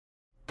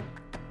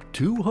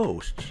Two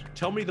hosts.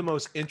 Tell me the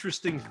most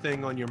interesting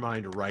thing on your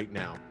mind right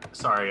now.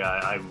 Sorry,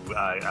 I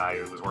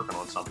was working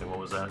on something. What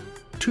was that?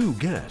 Two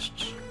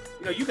guests.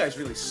 You know, you guys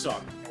really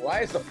suck. Why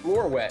is the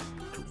floor wet?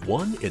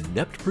 One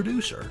inept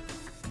producer.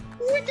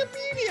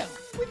 Wikipedia!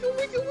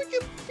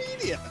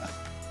 Wikipedia!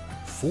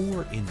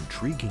 Four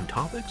intriguing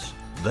topics.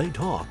 They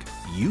talk,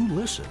 you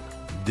listen.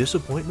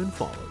 Disappointment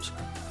follows.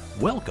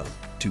 Welcome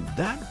to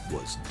That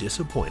Was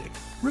Disappointing.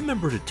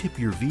 Remember to tip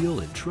your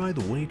veal and try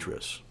the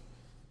waitress.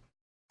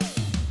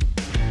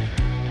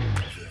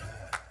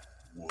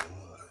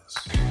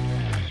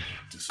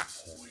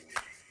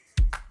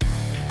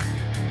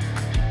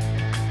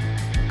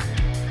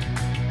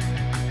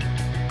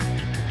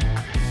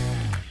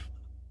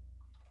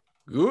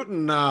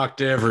 Guten Nacht,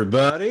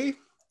 everybody.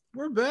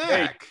 We're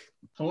back. Hey.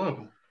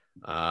 Hello.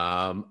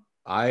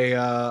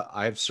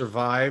 I've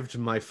survived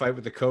my fight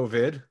with the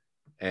COVID,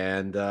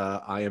 and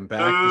I am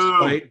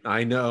back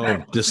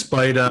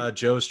despite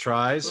Joe's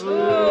tries. He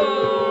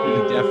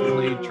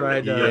definitely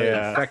tried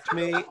to infect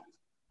me.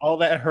 All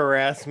that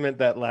harassment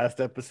that last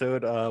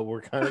episode,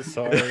 we're kind of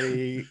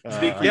sorry.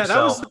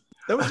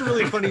 That was the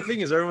really funny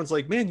thing is everyone's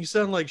like, man, you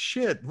sound like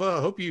shit. Well,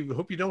 hope you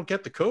don't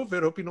get the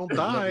COVID. Hope you don't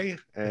die.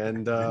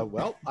 And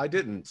well, I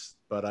didn't,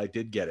 but I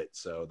did get it.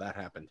 So that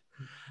happened.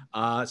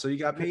 So you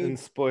got me. And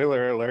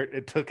spoiler alert,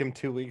 it took him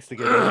 2 weeks to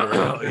get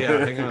over it.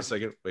 Yeah, hang on a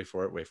second. Wait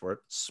for it.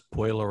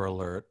 Spoiler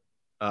alert.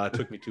 It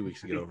took me 2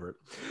 weeks to get over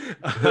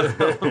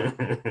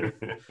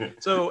it.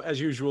 So as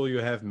usual, you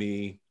have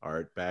me,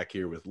 Art, back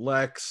here with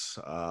Lex.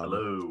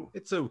 Hello.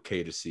 It's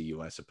okay to see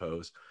you, I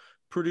suppose.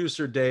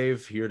 Producer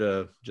Dave here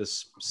to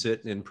just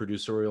sit in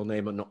producerial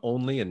name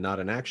only and not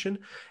in action.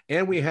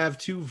 And we have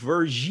two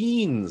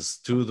virgins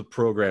to the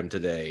program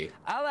today.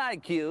 I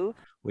like you.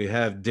 We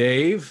have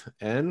Dave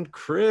and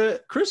Chris.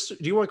 Chris, do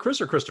you want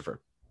Chris or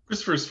Christopher?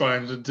 Christopher's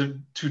fine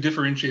to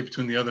differentiate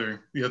between the other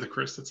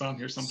Chris that's on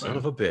here sometimes. Son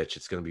of a bitch.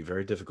 It's going to be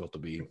very difficult to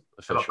be How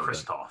official. about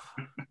Christoph?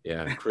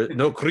 Yeah.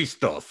 No,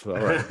 Christoph. All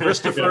right.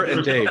 Christopher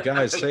and Dave.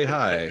 Guys, say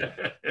hi.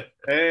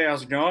 Hey,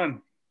 how's it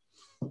going?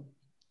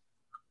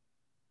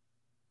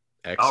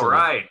 Excellent. All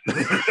right.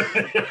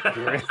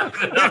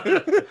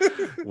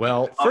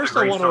 Well, first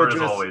I want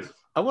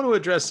to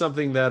address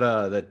something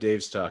that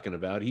Dave's talking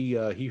about.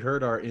 He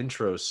heard our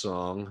intro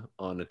song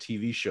on a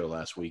TV show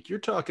last week. You're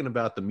talking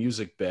about the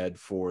music bed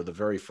for the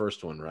very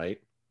first one, right?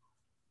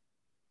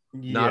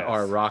 Yes. Not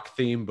our rock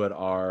theme, but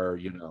our,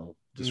 No.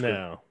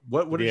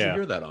 What did you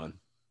hear that on?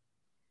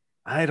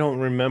 I don't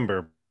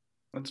remember.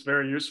 That's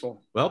very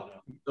useful. Well,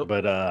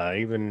 But I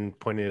even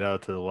pointed it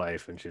out to the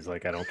wife, and she's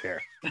like, I don't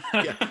care.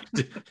 yeah.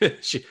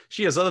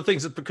 she has other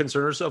things to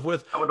concern herself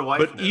with. How would the wife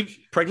But know?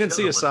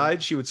 pregnancy She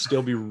aside, she would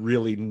still be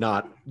really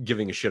not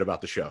giving a shit about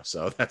the show.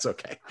 So that's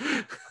okay.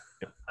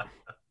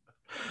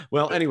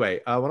 Well, anyway,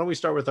 why don't we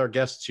start with our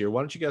guests here?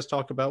 Why don't you guys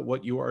talk about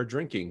what you are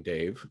drinking,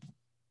 Dave?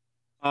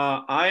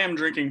 I am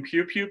drinking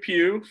Pew Pew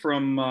Pew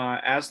from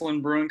Aslan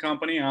Brewing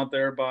Company out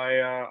there by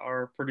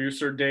our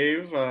producer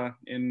Dave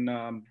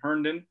in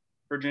Herndon,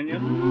 Virginia.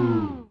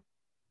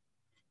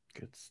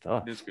 Good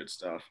stuff. It is good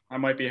stuff. I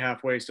might be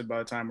half wasted by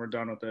the time we're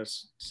done with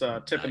this. It's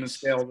tipping the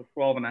scale to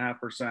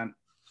 12.5%.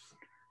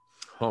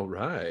 All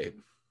right.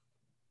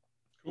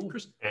 Cool.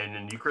 And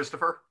then you,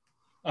 Christopher?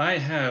 I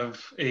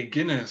have a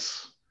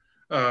Guinness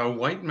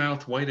White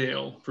Mouth White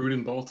Ale brewed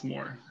in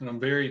Baltimore, and I'm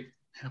very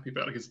happy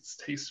about it because it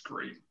tastes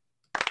great.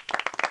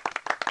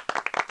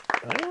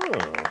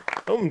 Oh,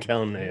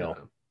 hometown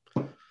ale.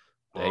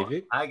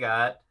 Davey? I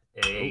got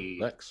a...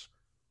 Lex.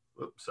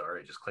 Oops,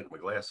 sorry, I just clicked my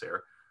glass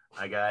there.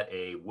 I got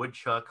a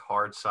Woodchuck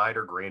Hard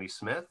Cider Granny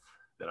Smith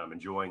that I'm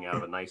enjoying out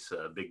of a nice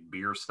big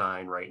beer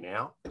stein right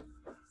now.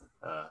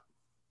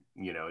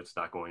 It's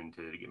not going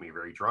to get me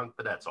very drunk,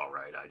 but that's all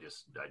right. I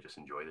just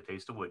enjoy the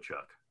taste of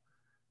Woodchuck.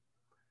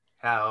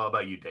 How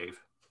about you, Dave?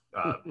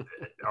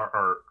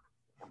 Our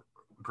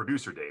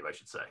producer Dave, I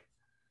should say.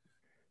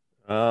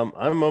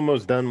 I'm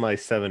almost done my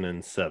 7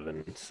 and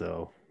 7,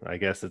 so I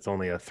guess it's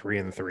only a 3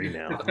 and 3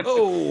 now.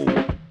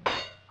 Oh,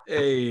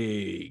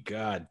 hey,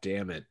 god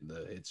damn it.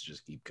 The hits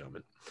just keep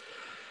coming.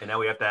 And now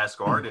we have to ask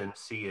Art and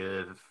see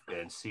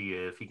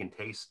if he can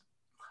taste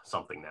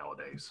something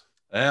nowadays.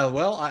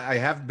 Well, I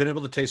have been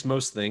able to taste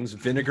most things.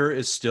 Vinegar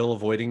is still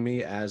avoiding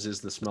me, as is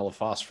the smell of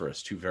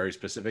phosphorus. Two very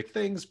specific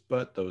things,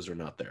 but those are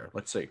not there.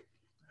 Let's see.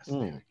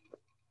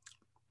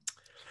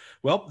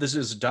 Well, this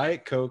is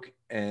Diet Coke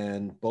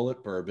and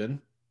Bullet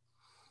Bourbon,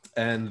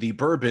 and the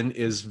bourbon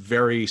is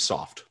very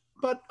soft,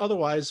 but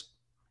otherwise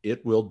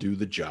it will do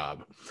the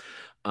job.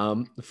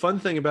 The fun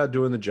thing about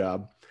doing the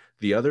job,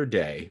 the other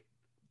day,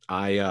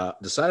 I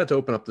decided to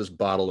open up this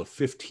bottle of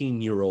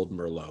 15-year-old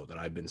Merlot that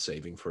I've been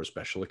saving for a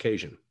special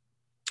occasion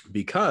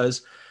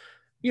because,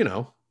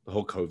 the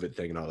whole COVID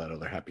thing and all that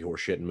other happy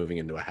horse shit and moving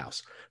into a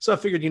house. So I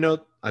figured,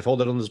 I've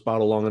held it on this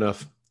bottle long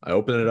enough. I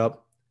open it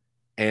up,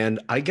 and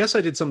I guess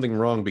I did something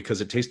wrong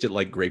because it tasted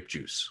like grape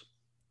juice.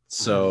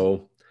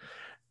 So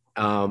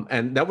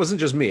And that wasn't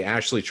just me.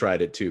 Ashley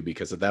tried it too,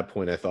 because at that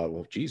point I thought,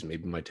 well, geez,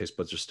 maybe my taste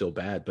buds are still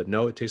bad. But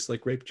no, it tastes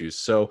like grape juice.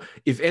 So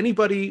if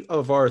anybody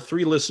of our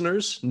 3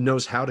 listeners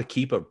knows how to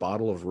keep a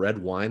bottle of red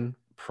wine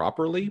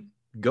properly,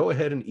 go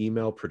ahead and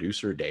email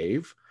producer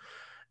Dave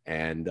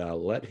and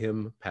let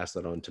him pass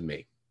that on to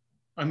me.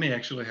 I may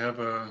actually have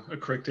a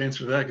correct answer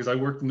to that because I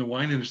worked in the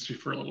wine industry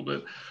for a little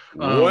bit.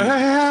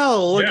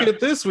 Well, look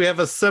at this. We have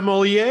a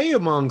sommelier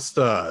amongst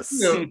us.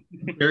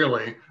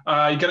 Barely. You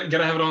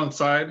gotta have it on the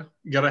side.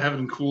 You gotta have it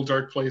in cool,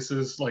 dark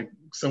places, like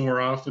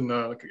somewhere off in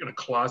a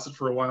closet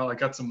for a while. I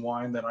got some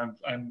wine that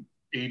I'm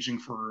aging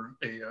for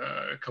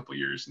a couple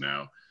years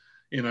now,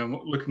 and I'm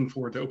looking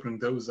forward to opening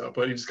those up.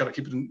 But you just gotta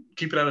keep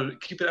it out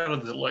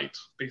of the light,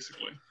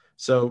 basically.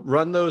 So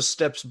run those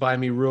steps by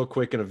me real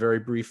quick in a very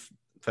brief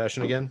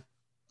fashion again.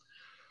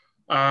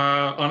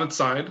 On its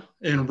side,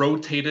 and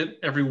rotate it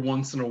every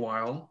once in a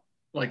while,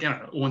 like I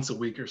don't know, once a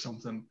week or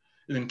something,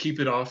 and then keep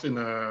it off in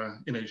a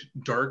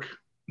dark,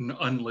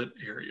 unlit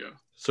area.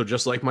 So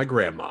just like my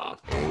grandma.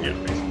 Yeah,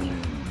 basically.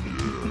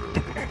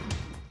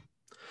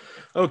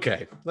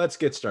 Okay, let's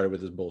get started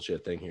with this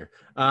bullshit thing here.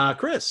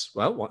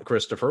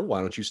 Christopher,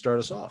 why don't you start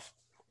us off?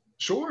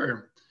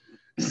 Sure.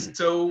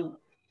 So,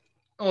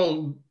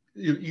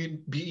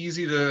 it'd be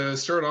easy to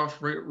start off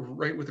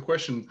right with the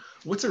question: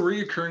 what's a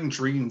reoccurring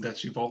dream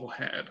that you've all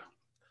had?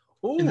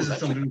 And this is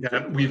something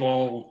that we've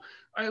all,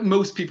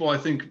 most people I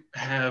think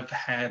have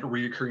had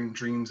reoccurring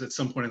dreams at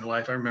some point in their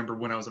life. I remember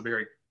when I was a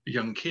very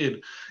young kid,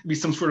 it'd be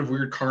some sort of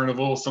weird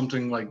carnival,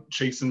 something like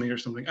chasing me or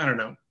something. I don't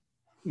know,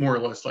 more or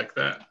less like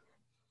that.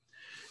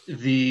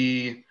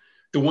 The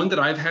one that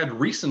I've had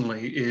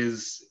recently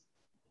is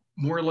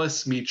more or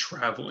less me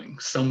traveling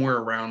somewhere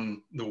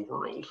around the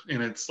world.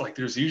 And it's like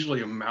there's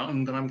usually a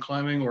mountain that I'm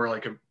climbing, or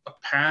like a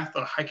path,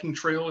 a hiking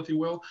trail, if you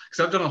will.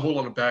 Because I've done a whole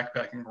lot of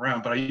backpacking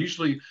around, but I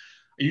usually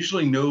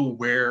know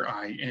where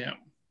I am.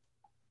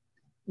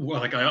 Well,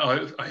 like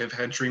I have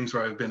had dreams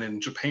where I've been in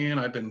Japan.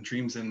 I've been in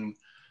dreams in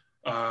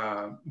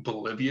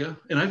Bolivia,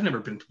 and I've never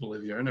been to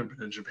Bolivia. I've never been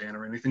to Japan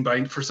or anything.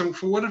 But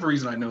for whatever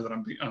reason, I know that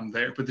I'm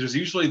there. But there's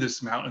usually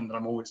this mountain that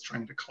I'm always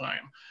trying to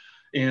climb.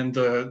 And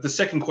the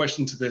second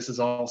question to this is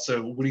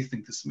also, what do you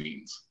think this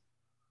means?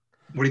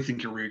 What do you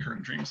think your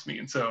recurring dreams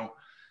mean? So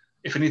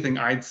if anything,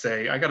 I'd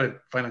say I got to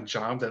find a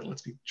job that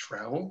lets me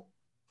travel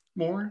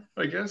more,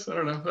 I guess. I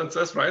don't know. That's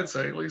what I'd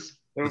say, at least.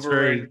 It's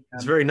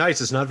very nice.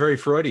 It's not very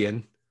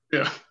Freudian.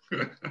 Yeah.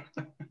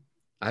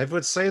 I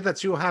would say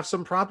that you have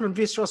some problem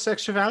with your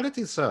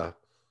sexuality, sir.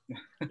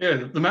 Yeah,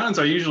 the mountains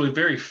are usually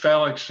very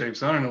phallic shaped,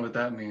 so I don't know what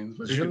that means.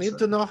 But you need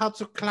to know how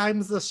to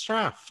climb the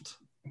shaft.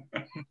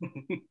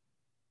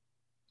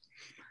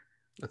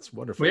 That's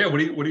wonderful. Well,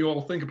 yeah, what do you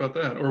all think about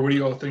that? Or what do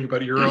you all think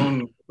about your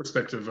own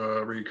perspective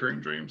recurring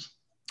dreams?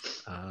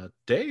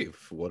 Dave,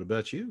 what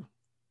about you?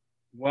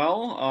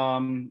 Well,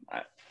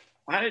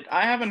 I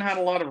haven't had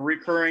a lot of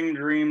recurring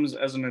dreams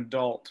as an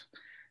adult,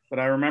 but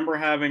I remember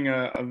having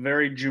a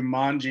very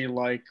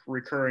Jumanji-like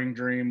recurring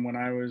dream when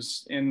I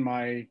was in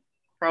my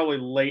probably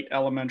late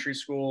elementary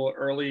school,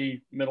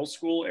 early middle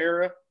school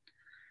era.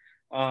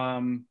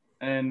 And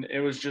it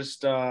was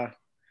just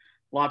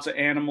lots of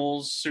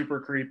animals, super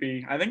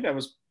creepy. I think that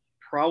was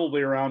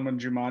probably around when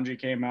Jumanji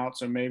came out,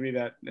 so maybe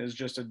that is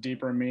just a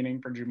deeper meaning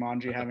for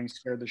Jumanji having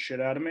scared the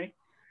shit out of me.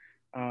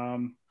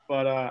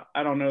 But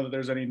I don't know that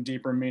there's any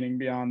deeper meaning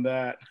beyond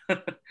that.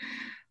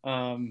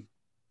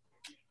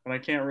 But I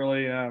can't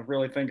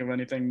really think of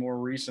anything more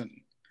recent.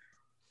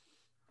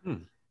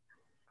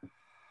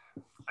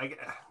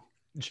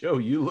 Joe,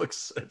 you look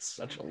at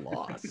such a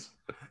loss.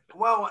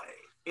 Well,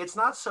 it's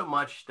not so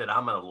much that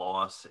I'm at a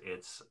loss.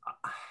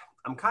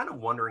 I'm kind of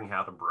wondering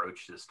how to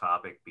broach this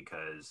topic,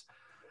 because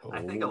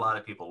I think a lot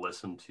of people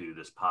listen to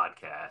this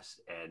podcast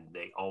and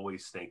they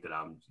always think that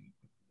I'm,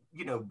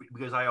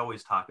 because I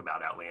always talk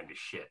about outlandish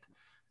shit,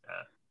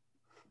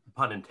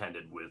 pun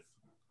intended with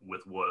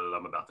what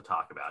I'm about to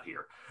talk about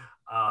here.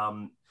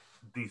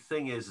 The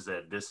thing is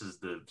that this is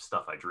the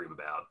stuff I dream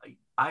about.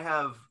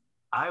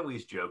 I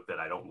always joke that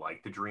I don't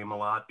like to dream a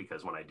lot,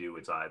 because when I do,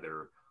 it's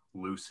either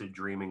lucid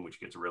dreaming, which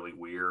gets really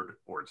weird,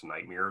 or it's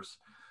nightmares.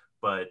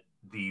 But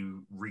the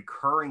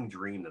recurring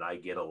dream that I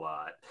get a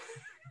lot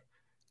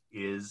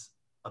is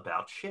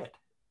about shit.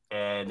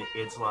 And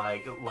it's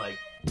like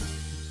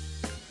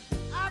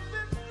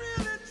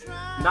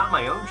not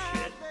my own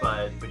shit,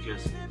 but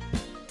just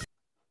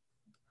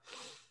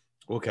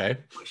okay,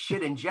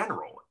 shit in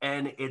general.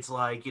 And it's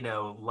like,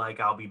 like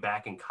I'll be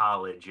back in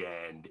college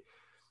and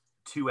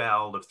 2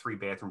 out of 3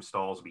 bathroom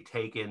stalls will be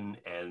taken,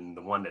 and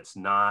the one that's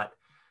not,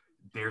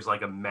 there's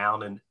like a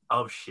mountain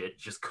of shit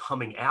just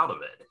coming out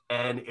of it.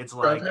 And it's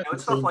like,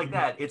 it's stuff like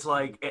that. It's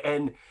like,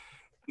 and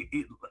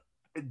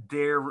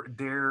there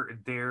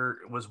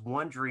was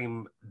one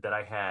dream that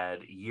I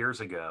had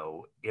years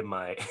ago in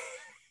my,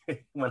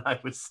 when I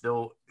was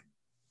still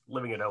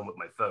living at home with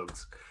my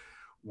folks,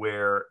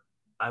 where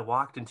I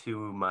walked into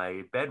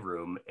my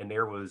bedroom and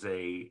there was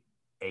a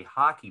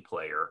hockey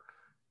player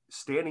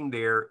standing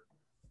there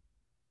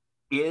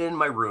in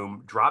my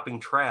room, dropping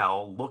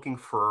trowel, looking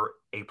for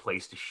a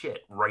place to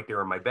shit right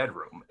there in my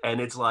bedroom. And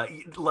it's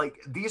like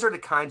these are the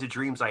kinds of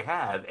dreams I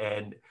have.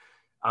 And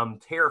I'm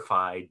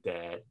terrified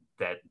that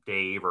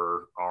Dave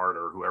or Art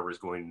or whoever is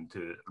going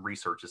to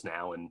research this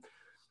now and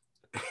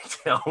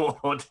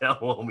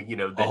tell me, you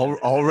know,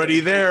 already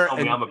there. Tell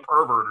me I'm a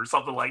pervert or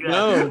something like that.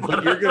 No,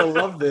 but you're gonna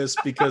love this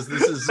because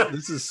this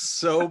is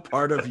so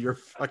part of your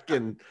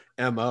fucking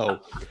MO.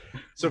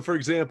 So, for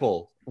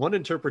example, one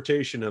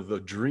interpretation of a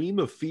dream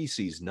of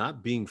feces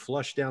not being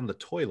flushed down the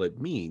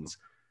toilet means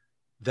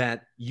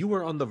that you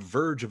are on the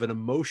verge of an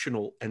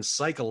emotional and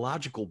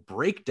psychological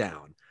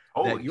breakdown.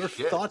 Holy that your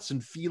shit. thoughts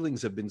and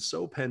feelings have been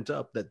so pent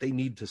up that they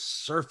need to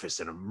surface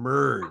and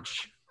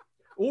emerge.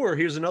 Or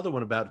here's another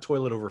one about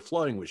toilet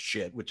overflowing with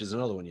shit, which is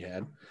another one you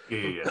had.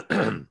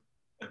 Yeah.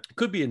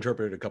 Could be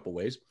interpreted a couple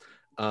ways.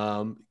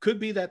 Could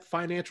be that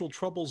financial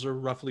troubles are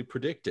roughly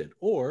predicted,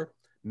 or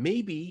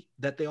maybe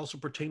that they also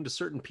pertain to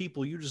certain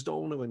people you just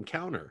don't want to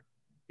encounter.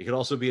 It could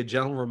also be a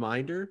gentle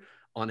reminder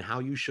on how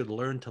you should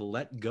learn to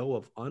let go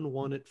of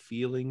unwanted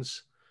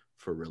feelings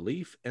for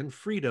relief and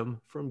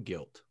freedom from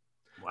guilt.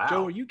 Wow.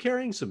 Joe, are you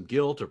carrying some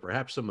guilt or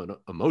perhaps some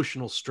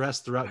emotional stress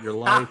throughout your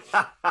life?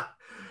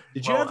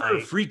 Did you ever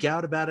freak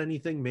out about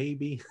anything,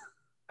 maybe?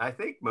 I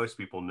think most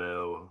people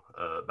know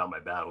about my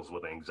battles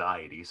with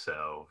anxiety.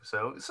 So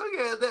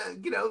yeah,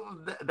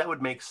 that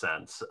would make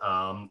sense.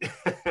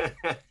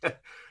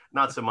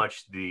 Not so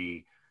much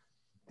the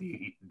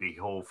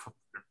whole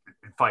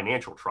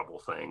financial trouble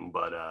thing,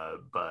 but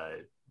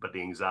the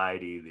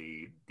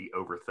anxiety, the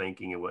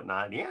overthinking and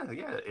whatnot. Yeah,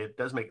 it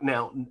does make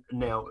now.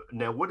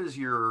 What does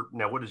your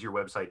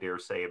website there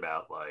say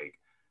about like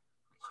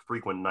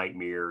frequent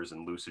nightmares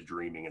and lucid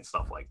dreaming and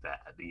stuff like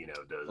that? You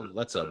know,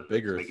 that's a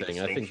bigger thing.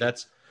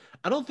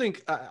 I don't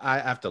think I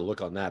have to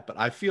look on that, but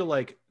I feel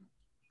like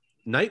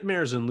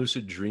nightmares and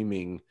lucid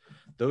dreaming,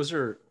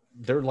 they're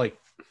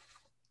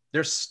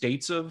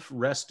states of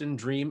rest and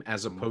dream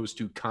as opposed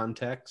to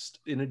context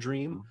in a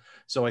dream.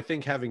 So I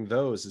think having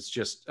those, it's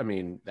just, I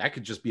mean, that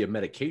could just be a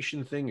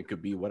medication thing. It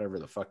could be whatever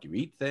the fuck you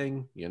eat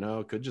thing, you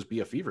know, it could just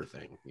be a fever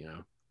thing, you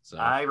know? So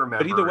I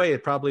remember, but either way,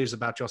 it probably is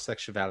about your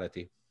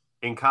sexuality.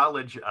 In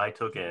college, I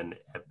took an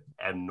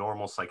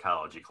abnormal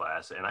psychology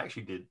class, and I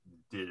actually did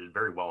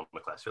very well in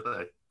the class.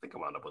 I think I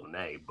wound up with an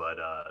A, but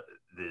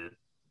the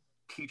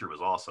teacher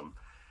was awesome.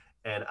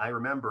 And I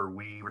remember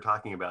we were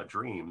talking about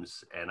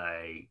dreams, and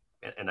I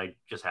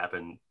just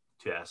happened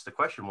to ask the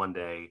question one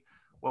day,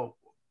 well,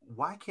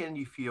 why can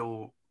you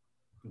feel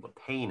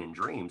pain in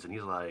dreams? And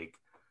he's like,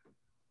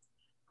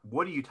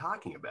 what are you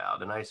talking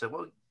about? And I said,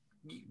 well,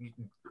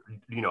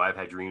 you know, I've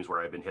had dreams where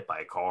I've been hit by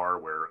a car,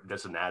 where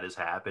this and that has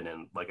happened,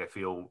 and like I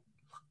feel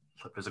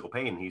physical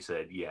pain. And he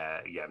said,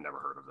 yeah, I've never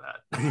heard of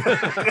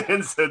that.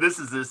 And so this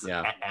is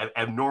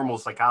abnormal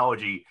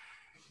psychology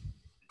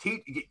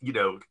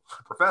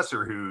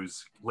professor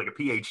who's like a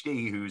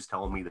PhD who's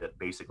telling me that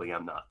basically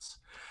I'm nuts.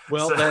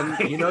 Well, so,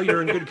 then, you know,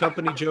 you're in good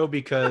company, Joe,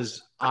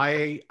 because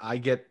I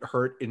get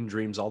hurt in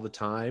dreams all the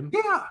time.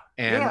 Yeah.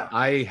 And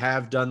I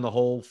have done the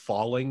whole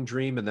falling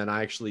dream, and then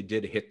I actually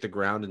did hit the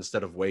ground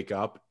instead of wake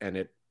up,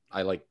 and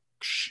I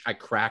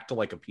cracked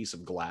like a piece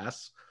of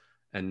glass,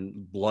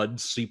 and blood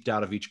seeped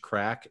out of each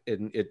crack,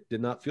 and it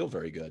did not feel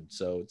very good.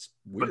 So it's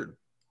weird.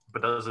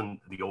 But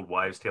doesn't the old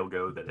wives' tale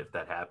go that if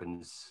that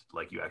happens,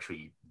 like you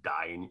actually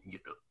die in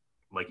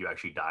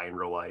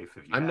real life?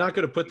 I'm not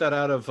going to put that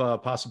out of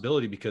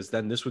possibility, because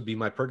then this would be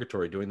my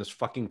purgatory, doing this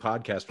fucking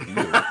podcast with you.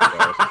 So,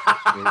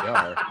 here we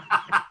are.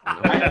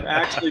 I have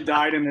actually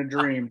died in a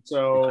dream,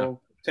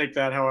 so take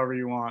that however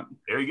you want.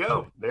 There you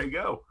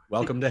go.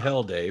 Welcome to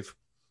hell, Dave.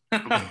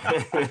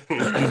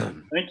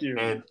 Thank you.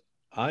 And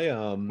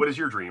what is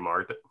your dream,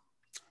 Art?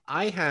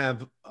 I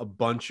have a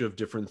bunch of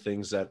different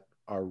things that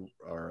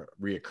are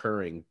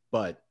reoccurring,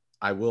 but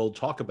I will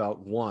talk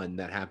about one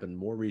that happened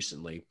more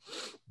recently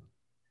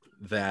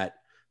that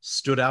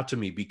stood out to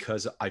me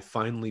because I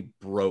finally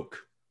broke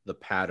the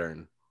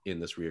pattern in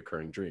this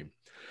reoccurring dream.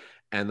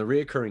 And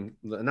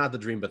not the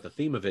dream, but the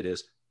theme of it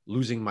is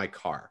losing my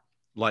car.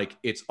 Like,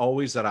 it's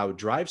always that I would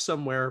drive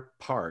somewhere,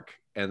 park,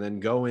 and then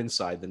go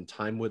inside, then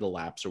time would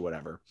elapse or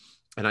whatever.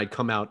 And I'd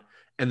come out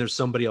and there's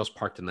somebody else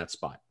parked in that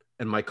spot,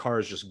 and my car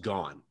is just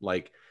gone.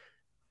 Like,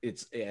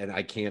 and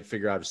I can't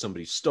figure out if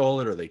somebody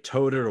stole it or they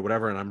towed it or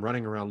whatever. And I'm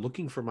running around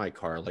looking for my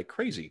car like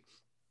crazy.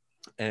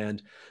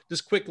 And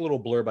this quick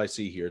little blurb I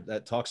see here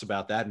that talks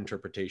about that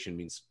interpretation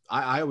means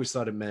I always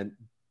thought it meant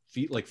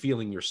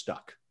feeling you're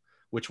stuck,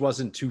 which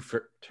wasn't too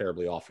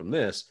terribly off from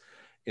this,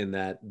 in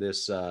that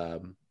this,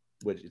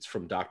 it's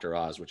from Dr.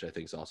 Oz, which I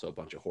think is also a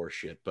bunch of horse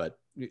shit, but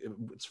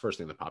it's the first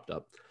thing that popped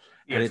up.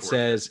 Yeah, and it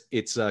says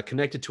it's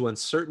connected to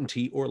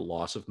uncertainty or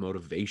loss of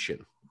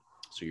motivation.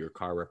 So your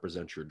car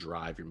represents your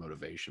drive, your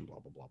motivation, blah,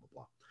 blah, blah, blah,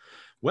 blah.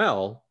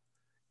 Well,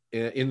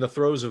 in the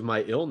throes of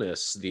my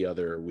illness the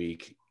other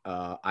week,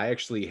 I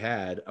actually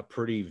had a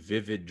pretty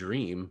vivid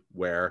dream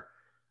where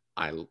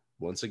I,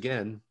 once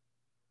again,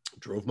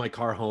 drove my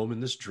car home in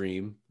this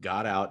dream,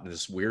 got out in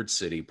this weird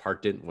city,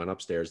 parked it, and went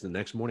upstairs. The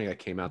next morning I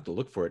came out to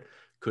look for it,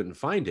 couldn't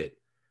find it.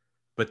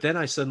 But then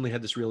I suddenly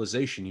had this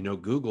realization,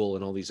 Google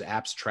and all these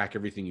apps track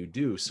everything you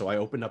do. So I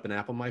opened up an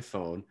app on my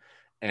phone,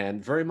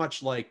 and very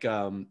much like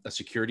a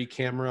security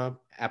camera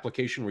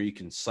application where you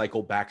can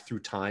cycle back through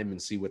time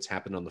and see what's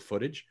happened on the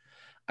footage.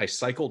 I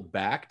cycled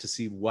back to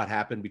see what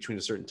happened between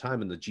a certain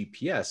time in the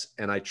GPS,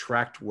 and I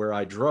tracked where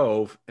I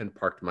drove and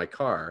parked my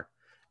car.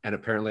 And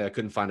apparently I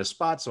couldn't find a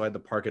spot, so I had to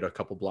park it a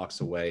couple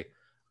blocks away.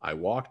 I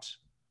walked,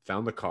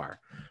 found the car.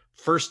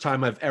 First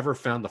time I've ever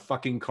found the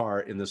fucking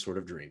car in this sort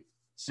of dream.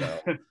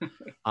 So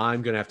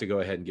I'm going to have to go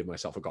ahead and give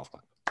myself a golf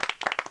clap.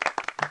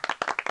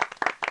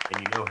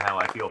 And you know how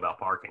I feel about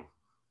parking.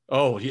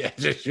 Oh, yeah.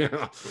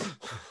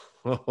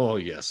 Oh,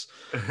 yes.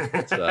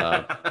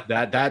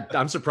 That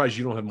I'm surprised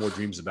you don't have more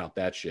dreams about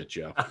that shit,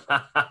 Joe.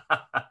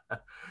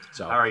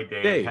 So, all right,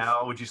 Dave,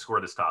 how would you score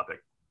this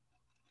topic?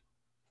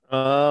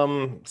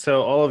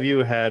 So all of you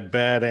had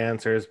bad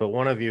answers, but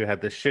one of you had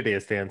the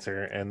shittiest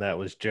answer, and that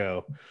was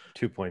Joe.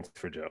 2 points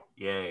for Joe.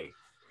 Yay.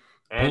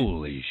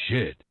 Holy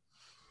shit.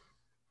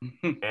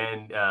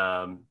 And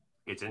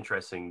it's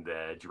interesting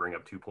that you bring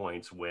up 2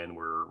 points when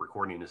we're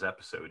recording this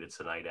episode. It's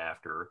the night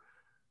after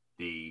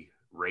the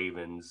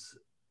Ravens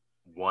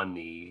won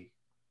the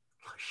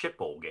shit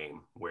bowl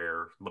game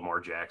where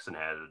Lamar Jackson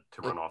had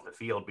to run off the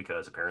field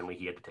because apparently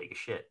he had to take a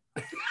shit.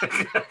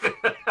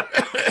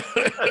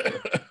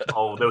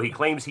 Although he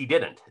claims he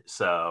didn't.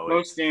 So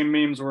most game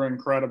memes were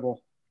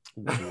incredible.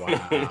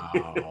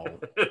 Wow.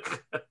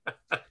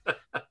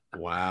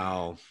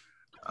 Wow.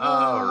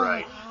 All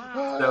right.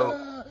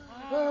 So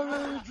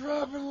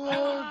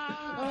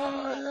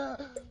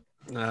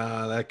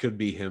that could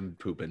be him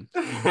pooping.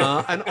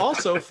 And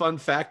also, fun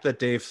fact that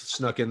Dave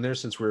snuck in there,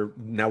 since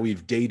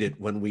we've dated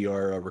when we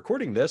are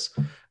recording this.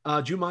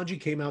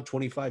 Jumanji came out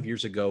 25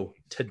 years ago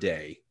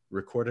today,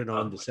 recorded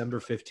on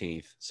December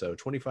 15th. So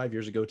 25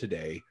 years ago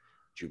today,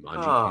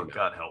 Jumanji came out.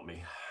 God help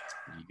me.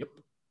 Yep.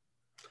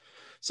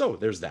 So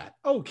there's that.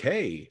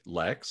 Okay,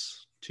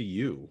 Lex, to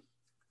you.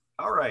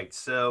 All right.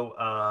 So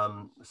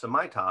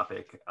my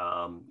topic,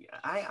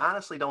 I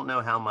honestly don't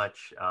know how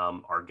much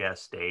our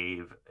guests,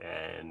 Dave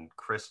and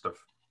Christopher,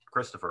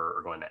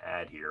 are going to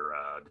add here,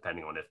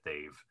 depending on if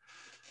they've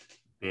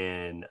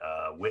been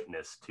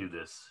witness to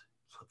this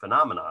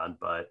phenomenon.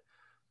 But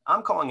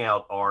I'm calling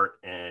out Art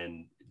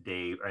and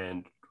Dave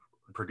and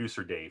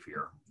producer Dave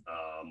here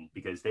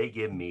because they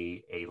give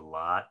me a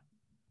lot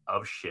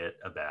of shit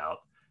about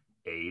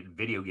a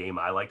video game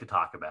I like to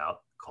talk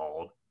about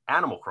called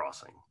Animal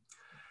Crossing.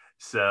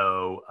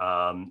 So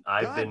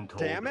I've been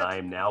told that I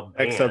am now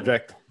banned. Next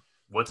subject.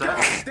 What's that?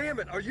 God damn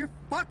it! Are you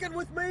fucking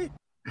with me?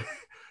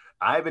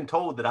 I've been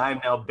told that I am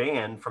now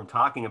banned from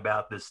talking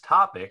about this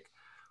topic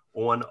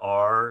on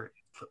our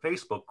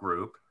Facebook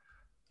group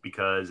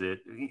because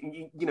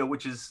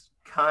which is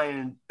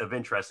kind of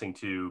interesting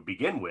to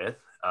begin with,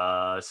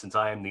 since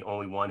I am the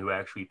only one who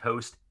actually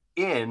posts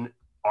in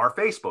our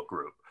Facebook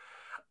group.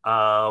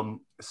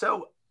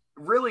 So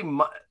really,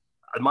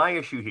 my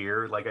issue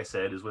here, like I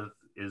said, is with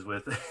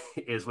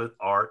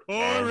Art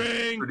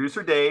and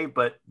producer Dave,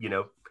 but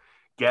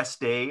guest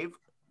Dave,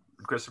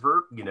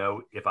 Christopher,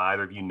 if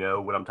either of you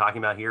know what I'm talking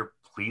about here,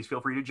 please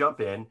feel free to jump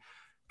in.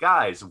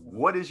 Guys,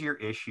 what is your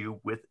issue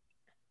with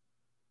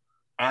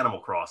Animal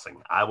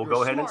Crossing? I will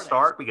go ahead and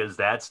start because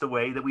that's the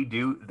way that we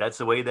do. That's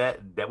the way that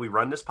we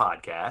run this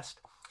podcast.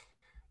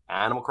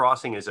 Animal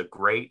Crossing is a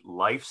great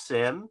life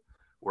sim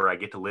where I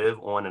get to live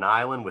on an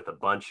island with a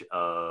bunch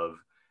of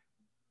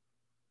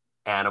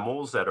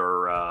animals that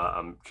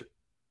are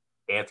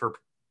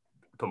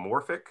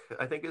anthropomorphic,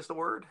 I think is the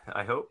word.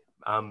 I hope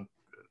I'm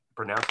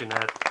pronouncing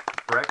that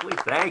correctly.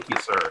 Thank you,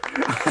 sir.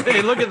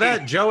 Hey, look at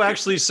that. Joe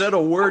actually said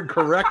a word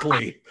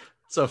correctly.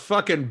 It's a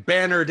fucking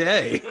banner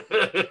day.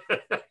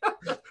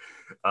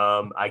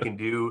 I can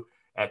do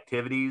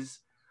activities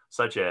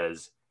such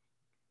as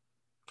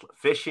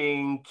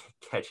fishing,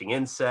 catching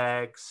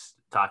insects,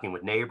 talking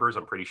with neighbors.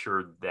 I'm pretty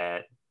sure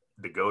that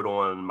the goat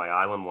on my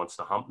island wants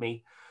to hump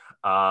me.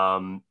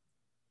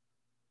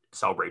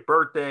 Celebrate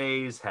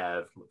birthdays,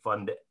 have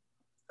fun.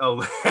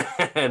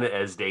 And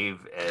as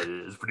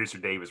producer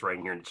Dave is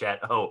writing here in the chat,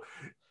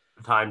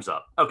 time's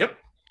up. Okay. Yep.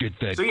 Get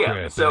that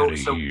crap out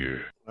of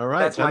here. All right,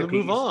 that's time to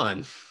move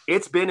on.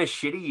 It's been a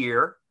shitty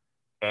year,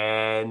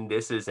 and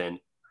this is an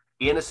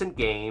innocent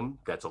game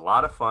that's a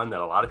lot of fun that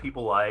a lot of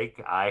people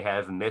like. I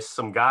have missed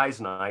some guys'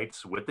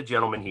 nights with the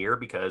gentlemen here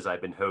because I've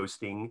been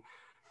hosting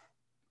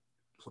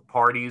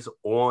parties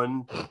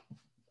on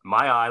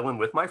my island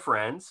with my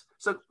friends.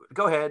 So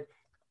go ahead,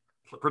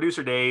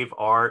 producer Dave,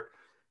 Art,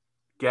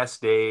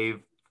 guest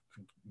Dave,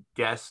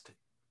 guest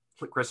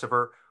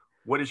Christopher.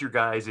 What is your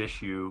guys'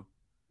 issue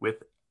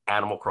with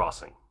Animal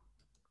Crossing,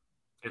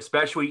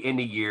 especially in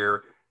the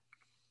year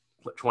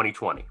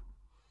 2020?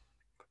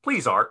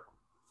 Please, Art.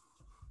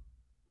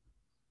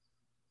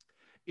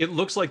 It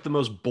looks like the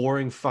most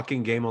boring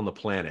fucking game on the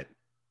planet.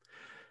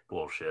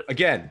 Bullshit.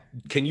 Again,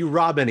 can you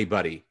rob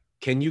anybody?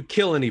 Can you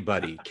kill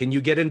anybody? Can you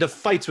get into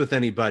fights with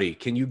anybody?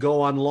 Can you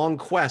go on long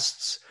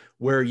quests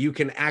where you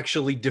can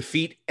actually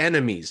defeat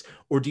enemies?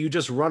 Or do you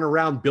just run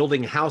around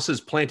building houses,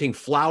 planting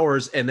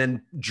flowers, and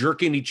then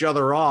jerking each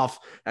other off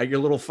at your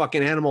little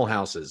fucking animal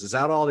houses? Is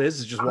that all it is?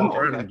 Is just walking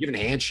around and giving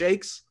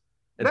handshakes?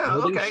 And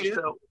building shit?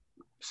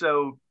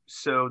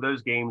 So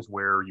those games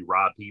where you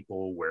rob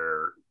people,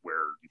 where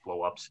you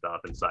blow up stuff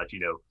and such,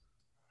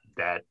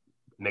 that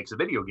makes a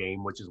video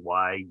game, which is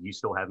why you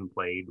still haven't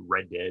played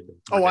Red Dead.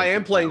 Oh, I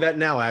am playing that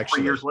now, actually.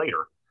 3 years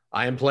later.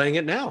 I am playing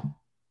it now.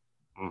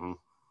 Mm-hmm.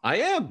 I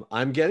am.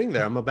 I'm getting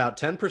there. I'm about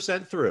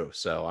 10% through,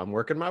 so I'm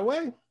working my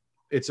way.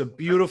 It's a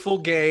beautiful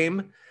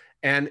game,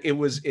 and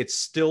it's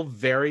still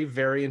very,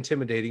 very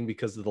intimidating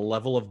because of the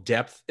level of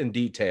depth and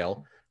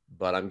detail,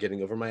 but I'm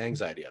getting over my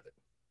anxiety of it.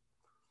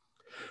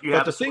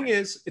 But the thing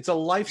is, it's a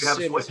life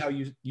sim, is how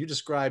you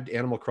described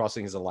Animal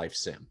Crossing as a life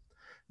sim.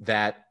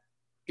 That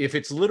if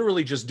it's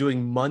literally just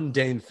doing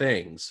mundane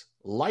things,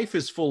 life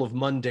is full of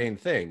mundane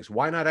things.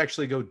 Why not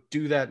actually go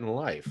do that in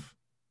life?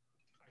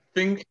 I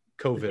think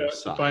COVID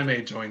if I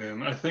may join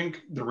in, I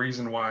think the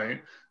reason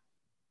why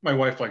my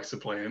wife likes to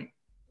play it,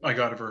 I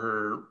got it for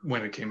her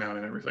when it came out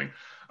and everything.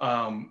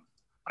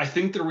 I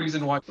think the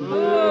reason why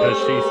does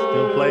she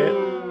still play it?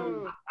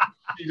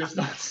 She does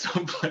not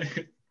still play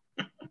it.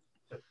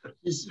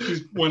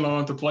 She's went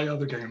on to play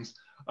other games.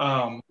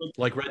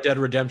 Like Red Dead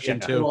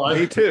Redemption 2. Well,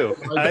 Me too.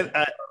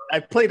 I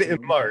played it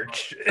in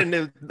March,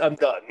 and I'm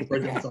done.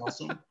 Red Dead's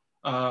awesome.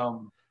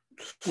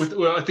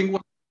 I think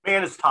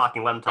man is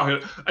talking. Let him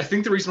talk. I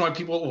think the reason why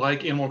people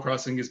like Animal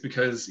Crossing is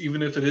because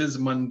even if it is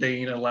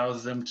mundane, it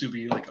allows them to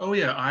be like, oh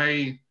yeah,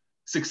 I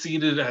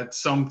succeeded at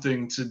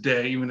something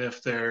today, even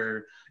if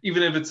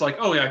it's like,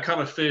 oh yeah, I caught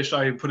a fish,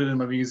 I put it in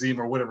my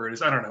museum or whatever it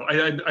is. I don't know.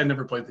 I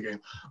never played the game.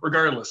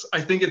 Regardless,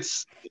 I think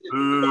it's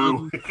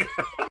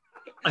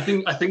I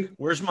think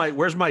where's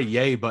my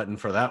yay button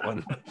for that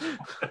one?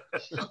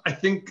 I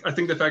think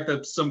the fact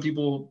that some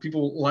people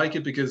like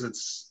it because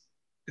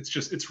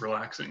it's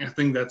relaxing. I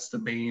think that's the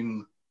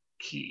main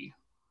key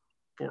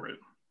for it.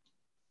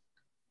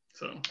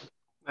 So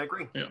I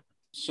agree. Yeah.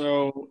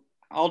 So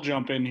I'll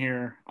jump in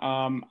here.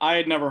 I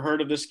had never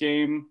heard of this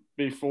game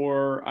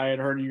before I had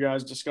heard you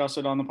guys discuss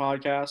it on the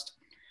podcast,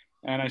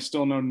 and I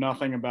still know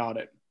nothing about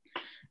it.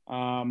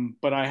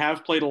 But I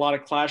have played a lot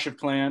of Clash of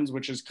Clans,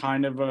 which is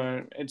kind of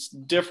it's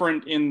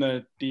different in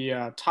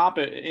the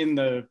topic, in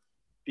the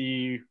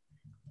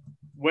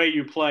way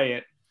you play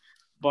it,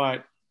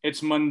 but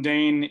it's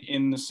mundane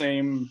in the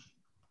same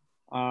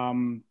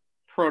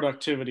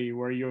productivity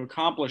where you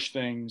accomplish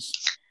things,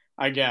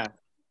 I guess.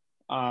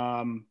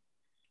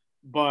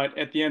 But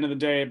at the end of the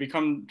day, it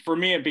became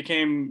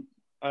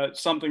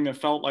something that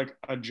felt like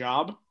a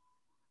job.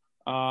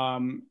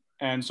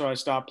 And so I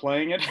stopped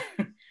playing it.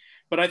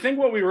 But I think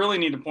what we really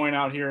need to point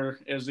out here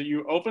is that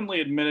you openly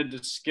admitted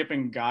to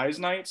skipping guys'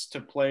 nights to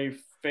play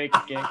fake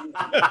games.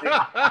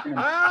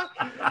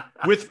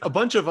 With a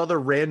bunch of other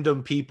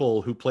random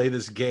people who play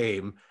this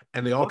game,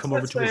 and they all come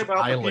over to his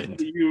island.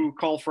 The you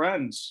call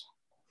friends.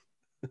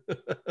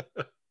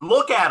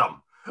 Look at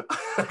them.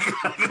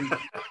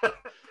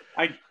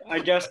 I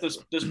guess this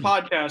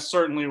podcast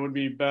certainly would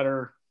be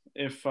better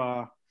if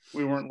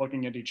we weren't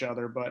looking at each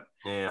other, but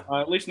yeah.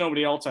 At least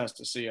nobody else has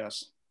to see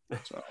us.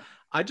 So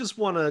I just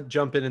want to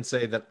jump in and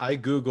say that I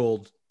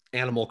Googled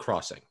Animal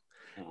Crossing.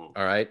 Mm-hmm.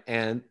 All right.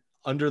 And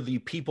under the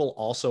people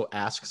also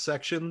ask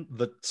section,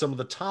 some of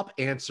the top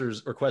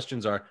answers or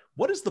questions are,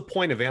 what is the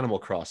point of Animal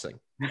Crossing?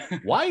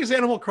 Why is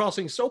Animal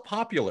Crossing so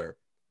popular?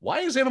 Why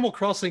is Animal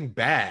Crossing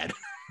bad?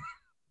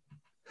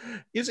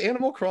 Is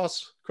Animal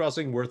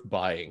Crossing worth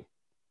buying?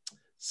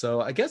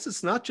 So I guess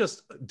it's not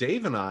just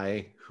Dave and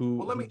I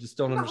who just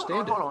don't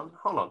understand it.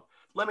 Hold on.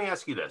 Let me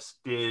ask you this.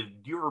 Did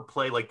you ever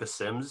play like The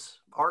Sims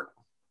part?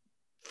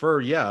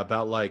 For,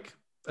 about like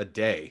a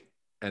day.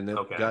 And then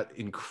it got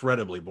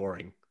incredibly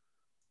boring.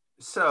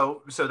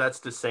 So that's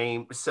the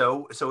same.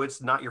 So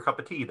it's not your cup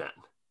of tea then.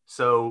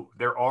 So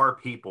there are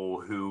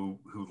people who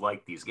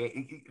like these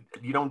games.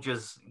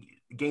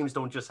 Games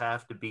don't just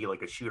have to be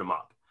like a shoot 'em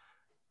up.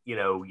 You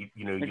don't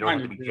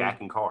have to be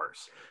jacking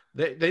cars.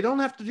 They don't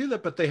have to do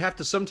that, but they have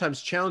to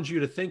sometimes challenge you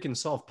to think and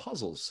solve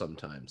puzzles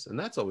sometimes. And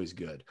that's always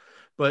good.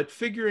 But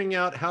figuring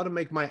out how to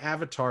make my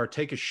avatar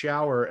take a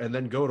shower and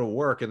then go to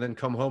work and then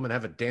come home and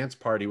have a dance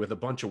party with a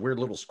bunch of weird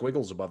little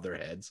squiggles above their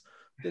heads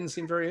didn't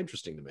seem very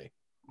interesting to me.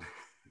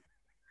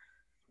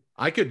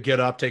 I could get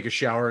up, take a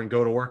shower, and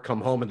go to work,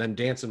 come home, and then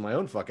dance in my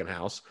own fucking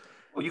house.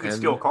 Well, you can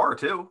steal a car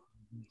too.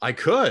 I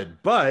could,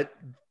 but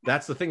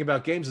that's the thing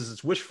about games is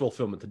it's wish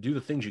fulfillment to do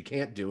the things you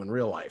can't do in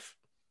real life.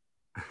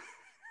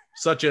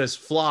 Such as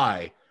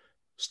fly,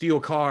 steal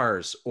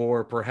cars,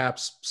 or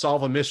perhaps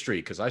solve a mystery,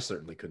 because I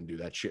certainly couldn't do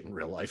that shit in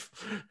real life.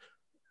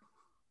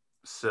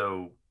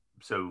 So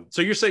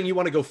you're saying you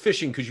want to go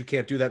fishing because you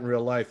can't do that in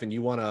real life, and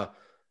you want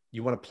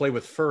to play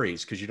with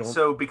furries because you don't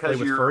play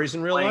with furries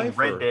in real life?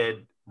 Red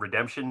Dead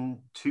Redemption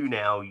 2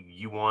 now,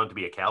 you want to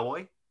be a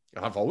cowboy?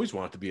 I've always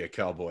wanted to be a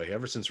cowboy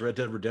ever since Red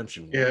Dead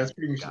Redemption 1. Yeah, that's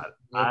pretty much.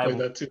 I played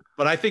that too.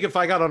 But I think if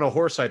I got on a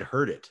horse, I'd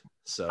hurt it.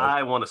 So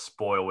I want to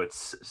spoil it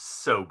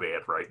so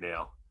bad right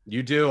now.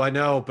 You do, I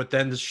know, but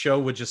then the show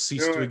would just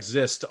cease to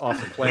exist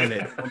off the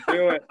planet.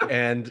 Do it.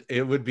 And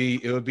it would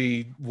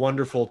be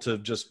wonderful to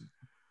just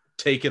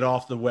take it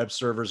off the web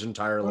servers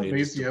entirely.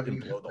 Amazing you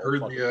haven't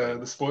heard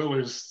the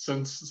spoilers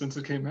since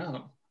it came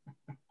out.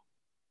 I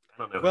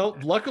don't know. Well,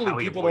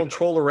 luckily people don't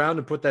troll around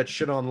and put that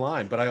shit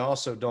online, but I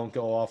also don't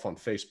go off on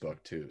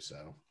Facebook too.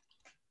 So,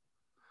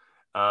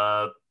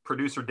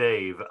 producer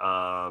Dave,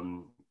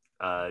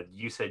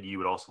 you said you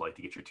would also like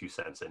to get your 2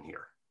 cents in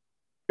here.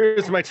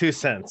 Here's my 2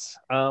 cents.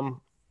 I'm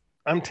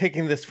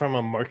taking this from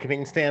a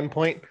marketing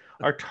standpoint.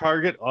 Our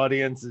target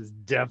audience is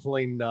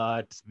definitely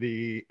not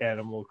the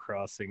Animal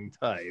Crossing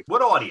type.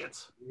 What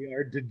audience? We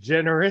are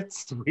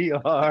degenerates. We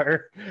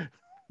are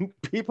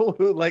people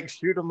who like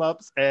shoot 'em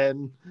ups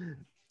and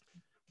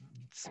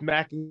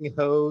smacking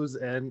hoes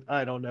and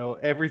I don't know,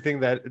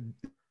 everything that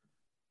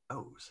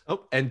hose.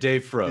 Oh, and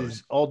Dave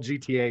froze. All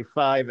GTA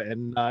 5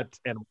 and not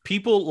and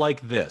people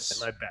like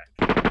this. My back.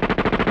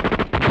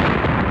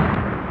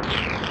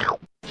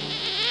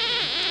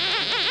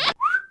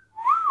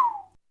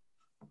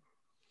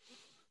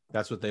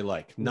 That's what they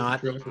like.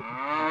 Not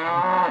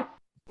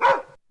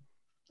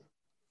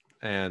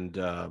and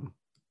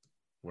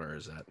where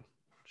is that?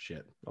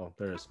 Shit. Oh,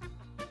 there it is.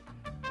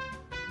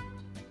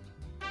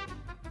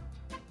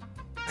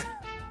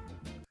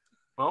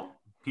 Well,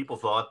 people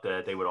thought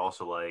that they would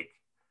also like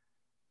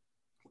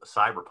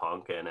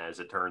Cyberpunk, and as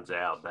it turns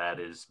out, that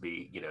is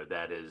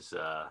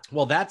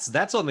well,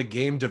 that's on the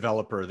game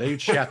developer. They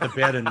shat the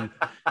bed and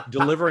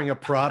delivering a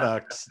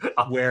product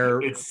where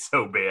it's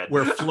so bad,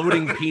 where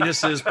floating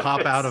penises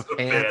pop out of so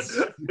pants.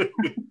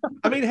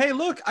 I mean, hey,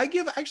 look, I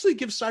actually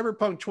give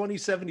Cyberpunk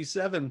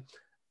 2077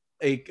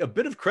 a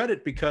bit of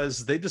credit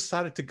because they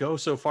decided to go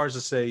so far as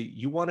to say,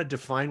 you want to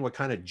define what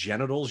kind of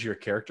genitals your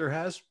character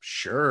has?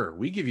 Sure,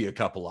 we give you a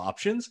couple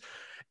options.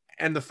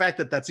 And the fact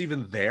that that's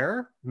even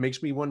there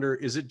makes me wonder,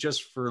 is it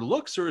just for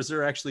looks or is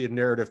there actually a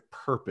narrative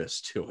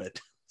purpose to it?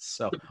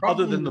 So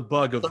other than the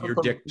bug of your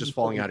dick just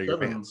falling out of your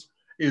pants.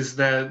 Is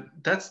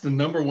that's the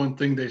number one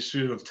thing they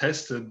should have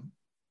tested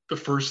the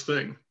first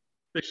thing.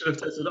 They should have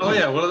tested, oh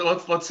yeah,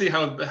 well, let's see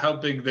how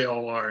big they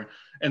all are.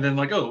 And then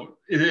like, oh,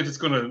 if it's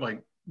going to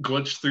like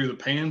glitch through the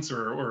pants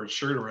or a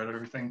shirt or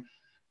everything.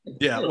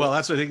 Yeah, well,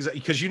 that's what I think.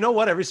 Because you know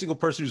what? Every single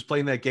person who's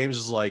playing that game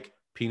is like,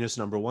 penis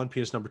number 1,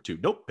 penis number 2.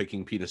 Nope,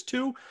 picking penis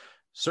 2.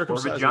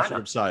 Circumcised or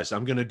uncircumcised.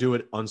 I'm going to do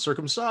it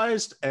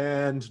uncircumcised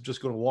and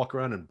just going to walk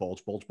around and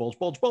bulge.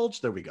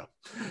 There we go.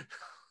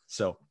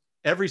 So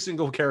every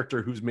single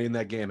character who's made in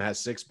that game has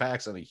 6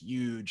 packs and a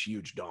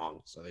huge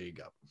dong. So there you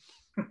go.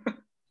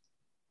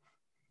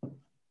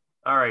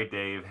 All right,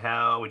 Dave,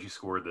 how would you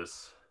score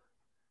this?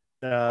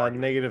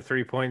 Negative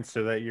 3 points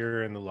so that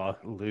you're in the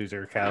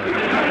loser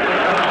category.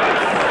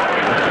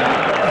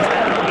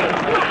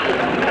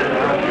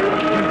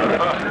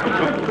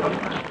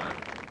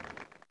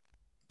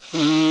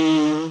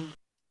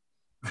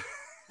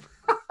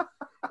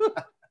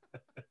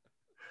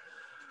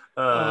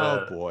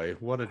 Oh boy,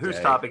 what a whose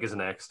day. Topic is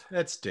next?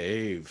 That's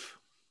Dave.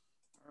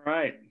 All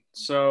right,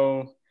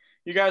 so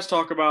you guys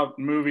talk about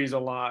movies a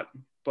lot,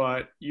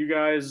 but you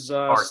guys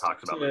Art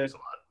talks about movies a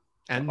lot,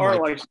 and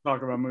Art likes to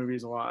talk about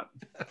movies a lot.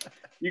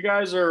 You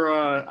guys are,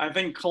 I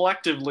think,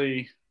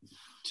 collectively,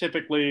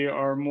 typically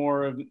are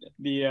more of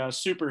the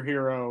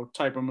superhero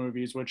type of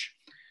movies, which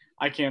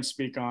I can't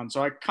speak on.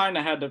 So I kind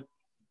of had to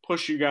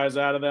push you guys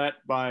out of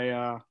that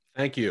by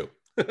thank you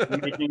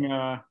making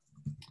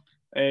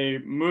a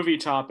movie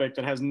topic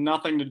that has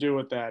nothing to do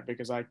with that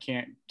because I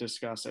can't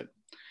discuss it.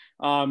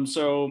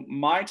 So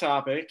my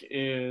topic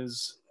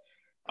is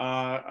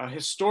a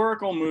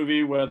historical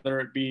movie, whether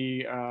it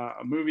be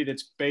a movie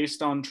that's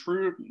based on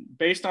true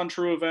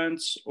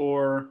events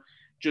or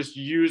just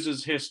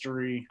uses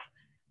history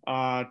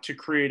to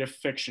create a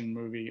fiction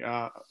movie.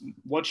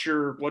 What's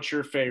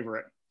your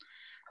favorite?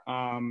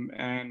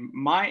 And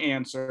my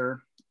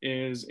answer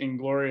is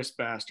Inglourious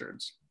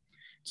Bastards.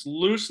 It's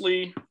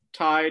loosely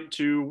tied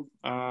to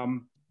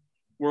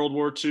World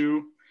War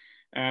II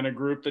and a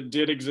group that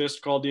did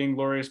exist called the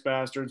Inglourious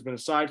Bastards. But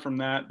aside from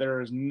that,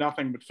 there is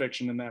nothing but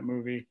fiction in that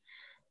movie.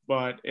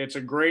 But it's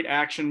a great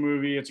action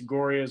movie. It's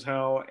gory as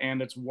hell.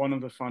 And it's one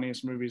of the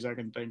funniest movies I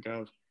can think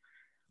of.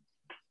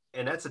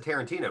 And that's a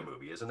Tarantino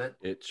movie, isn't it?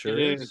 It sure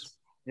is.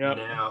 Yeah.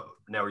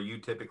 Now, are you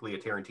typically a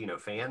Tarantino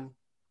fan?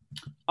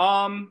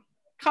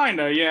 Kind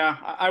of, yeah.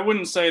 I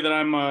wouldn't say that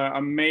I'm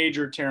a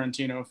major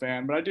Tarantino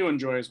fan, but I do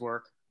enjoy his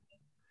work.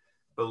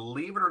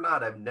 Believe it or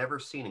not, I've never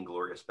seen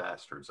Inglourious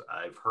Bastards.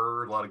 I've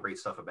heard a lot of great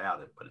stuff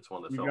about it, but it's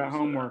one of the films. You got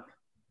homework.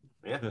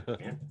 Yeah,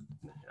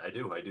 I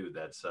do.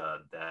 That's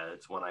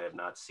one I have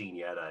not seen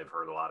yet. I've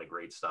heard a lot of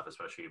great stuff,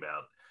 especially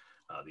about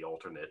the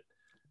alternate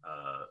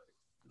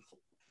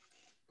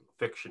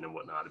fiction and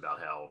whatnot about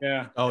how.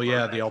 Yeah. Oh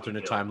yeah, the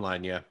alternate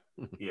timeline. Yeah.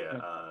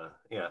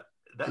 Yeah.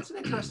 That's an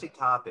interesting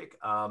topic.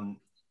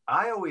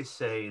 I always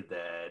say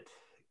that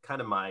kind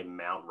of my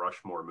Mount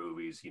Rushmore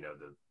movies,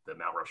 the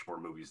Mount Rushmore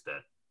movies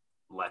that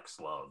Lex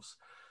loves.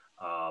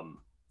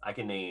 I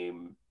can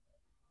name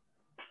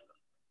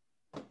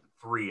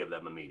 3 of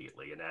them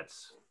immediately, and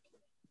that's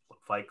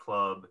Fight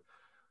Club,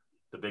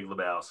 The Big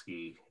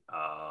Lebowski.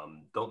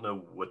 Don't know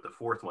what the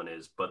fourth one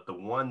is, but the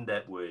one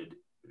that would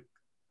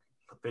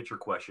fit your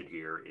question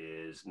here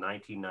is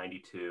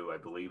 1992. I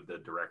believe the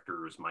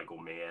director is Michael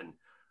Mann.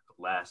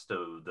 Last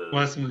of the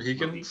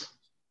Mohicans.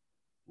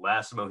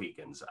 Last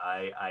Mohicans.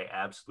 I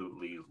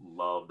absolutely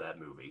love that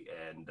movie,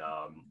 and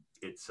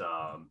it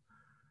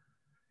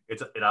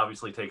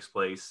obviously takes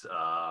place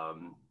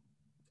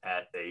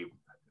at a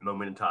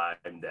moment in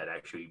time that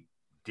actually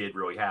did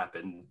really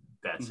happen.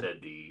 That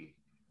said, the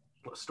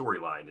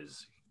storyline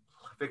is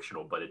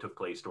fictional, but it took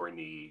place during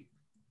the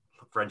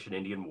French and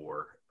Indian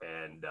War,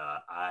 and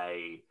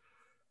I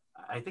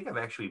think I've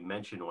actually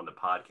mentioned on the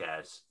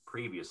podcast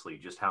previously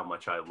just how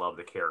much I love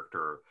the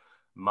character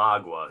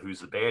Magua, who's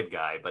the bad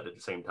guy, but at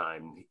the same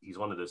time, he's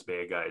one of those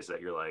bad guys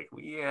that you're like,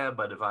 well, yeah,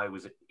 but if I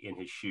was in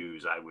his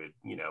shoes, I would,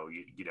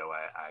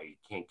 I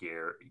can't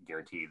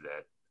guarantee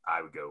that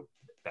I would go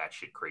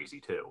batshit crazy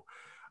too.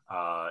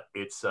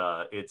 It's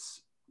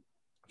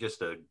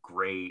just a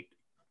great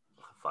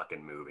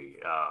fucking movie.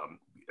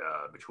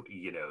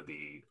 Between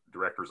the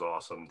director's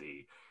awesome,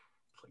 the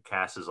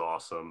cast is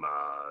awesome.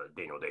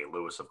 Daniel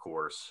Day-Lewis, of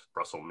course,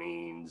 Russell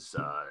Means,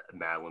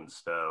 Madeline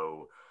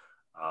Stowe,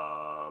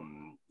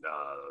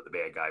 the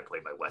bad guy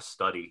played by Wes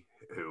Studi,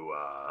 who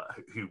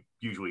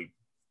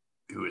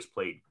has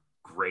played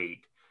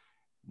great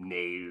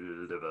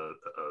Native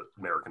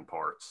American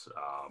parts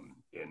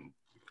in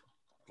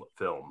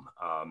film.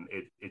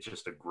 It's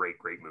just a great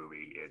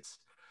movie. It's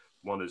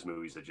one of those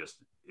movies that just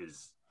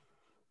is.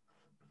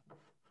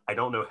 I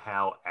don't know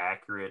how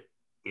accurate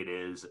it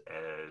is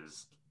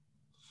as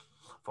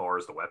far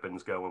as the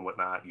weapons go and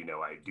whatnot.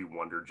 I do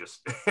wonder,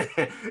 just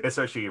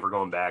especially if we're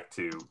going back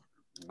to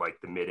like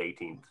the mid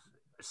 18th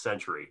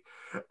century,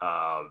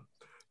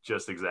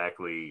 just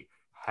exactly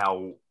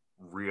how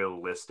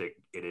realistic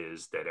it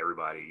is that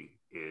everybody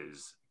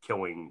is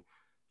killing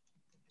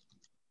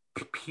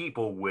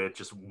people with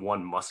just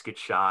one musket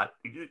shot,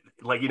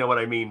 like, you know what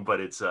I mean? But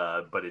it's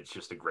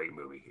just a great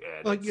movie.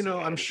 And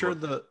I'm sure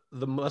the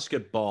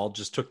musket ball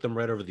just took them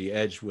right over the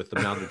edge with the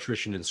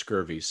malnutrition and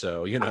scurvy.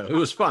 So, it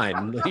was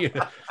fine.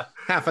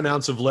 Half an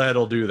ounce of lead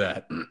will do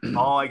that.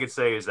 All I could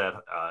say is that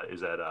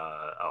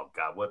oh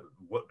God, what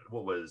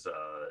was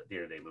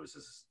Daniel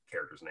Day-Lewis's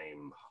character's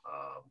name?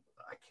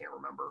 I can't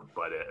remember,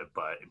 but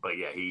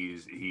yeah,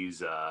 he's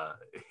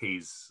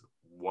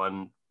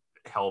one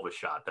hell of a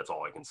shot. That's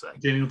all I can say.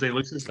 Daniel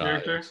Day-Lewis's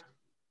character.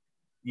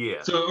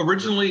 Yeah. So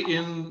originally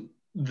in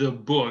the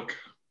book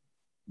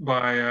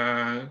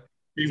by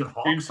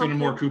James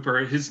Fenimore Cooper,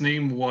 his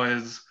name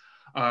was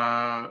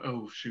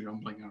oh shoot, I'm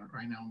blanking on it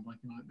right now.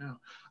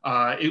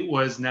 It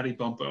was Natty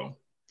Bumppo,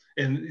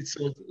 and it's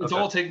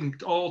okay.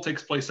 all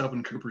takes place up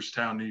in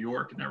Cooperstown, New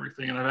York, and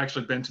everything. And I've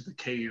actually been to the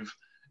cave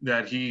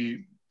that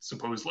he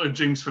supposedly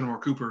James Fenimore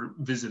Cooper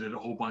visited a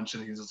whole bunch,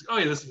 and he's just like, oh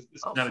yeah, this is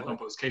Natty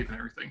Bumppo's cave and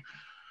everything.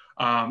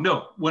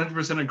 No,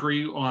 100%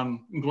 agree on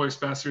Inglourious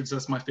Basterds.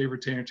 That's my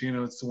favorite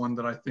Tarantino. It's the one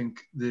that I think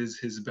is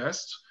his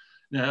best.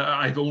 Now,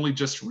 I've only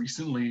just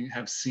recently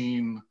have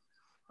seen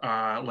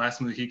Last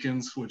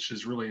Mohicans, which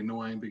is really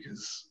annoying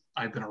because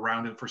I've been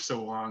around it for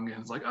so long, and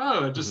it's like,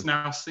 oh, I just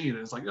now seen it.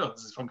 It's like, oh,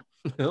 this is fun.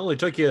 It only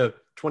took you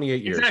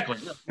 28 years. Exactly.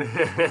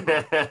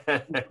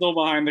 Still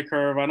behind the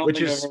curve. I don't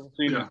think I've ever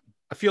seen it.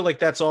 I feel like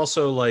that's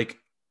also like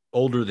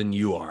older than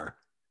you are.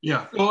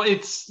 Yeah, well,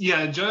 it's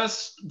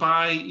just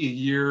by a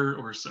year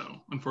or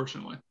so,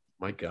 unfortunately.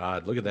 My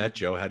God, look at that,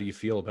 Joe. How do you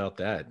feel about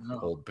that,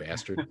 old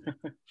bastard?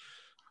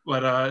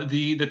 But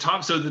the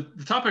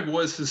topic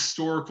was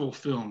historical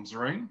films,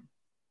 right?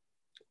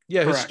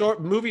 Yeah,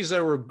 movies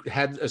that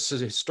had a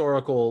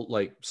historical,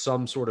 like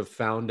some sort of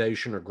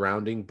foundation or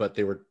grounding, but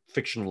they were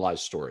fictionalized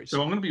stories.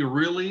 So I'm going to be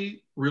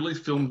really, really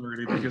film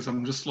nerdy because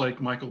I'm just like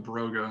Michael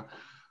Broga.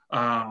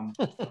 I'm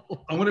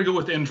going to go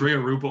with Andrei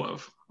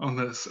Rublev on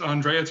this.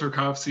 Andrei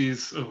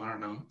Tarkovsky's,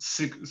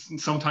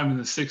 sometime in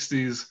the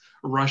 60s,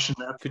 Russian.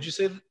 Could you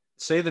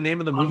say the name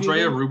of the movie?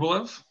 Andrei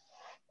Rublev?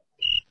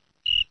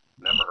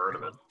 Never heard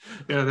of it.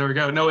 Yeah, there we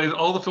go. No,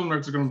 all the film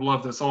nerds are going to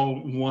love this. All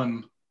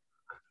one.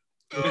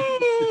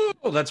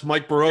 Oh, that's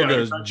Mike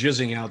Baroga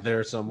jizzing out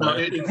there somewhere.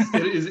 No,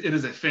 it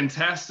is a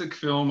fantastic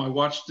film. I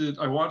watched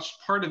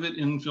part of it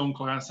in film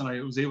class, and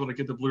I was able to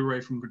get the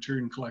Blu-ray from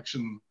Criterion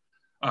Collection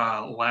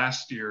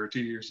last year, 2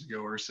 years ago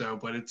or so.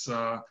 But it's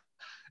like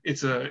a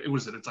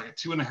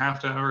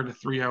 2.5 hour to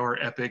 3 hour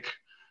epic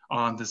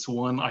on this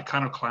one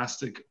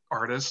iconoclastic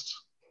artist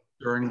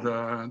during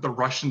the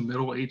Russian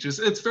Middle Ages.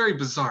 It's very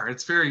bizarre.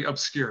 It's very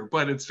obscure,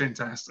 but it's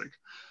fantastic.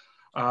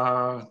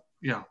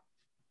 Yeah,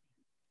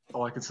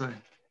 all I can say.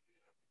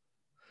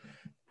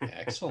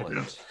 Excellent.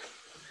 Yeah.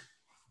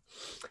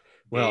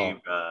 Well,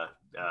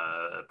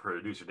 Dave,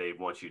 producer Dave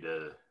wants you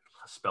to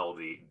spell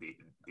the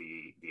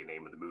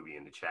name of the movie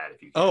in the chat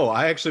if you can. Oh,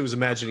 I actually was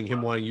imagining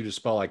him wanting you to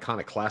spell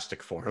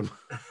iconoclastic for him.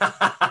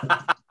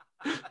 I'll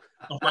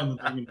find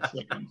the name in a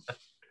second.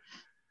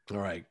 All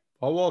right.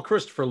 Well, while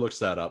Christopher looks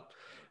that up,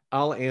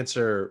 I'll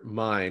answer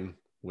mine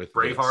with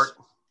Braveheart.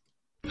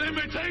 They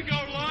may take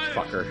our lives.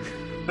 Fucker.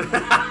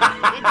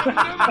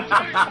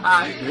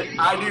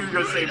 I knew you were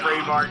going to say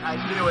Braveheart. I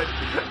knew it.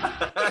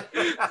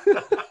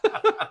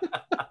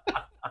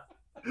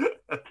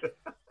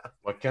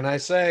 What can I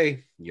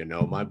say? You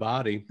know my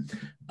body.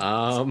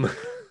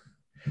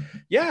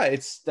 Yeah,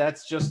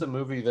 that's just a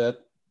movie that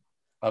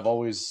I've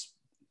always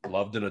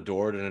loved and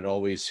adored, and it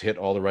always hit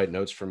all the right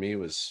notes for me. It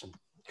was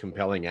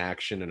compelling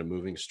action and a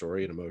moving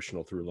story and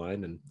emotional through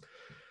line, and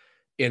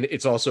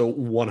it's also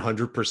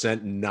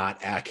 100%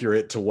 not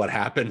accurate to what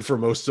happened for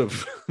most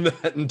of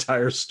that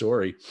entire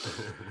story.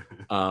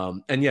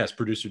 And yes,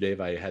 producer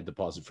Dave, I had to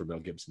pause it for Mel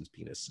Gibson's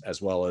penis,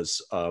 as well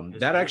as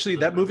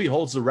that movie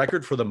holds the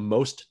record for the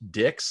most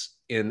dicks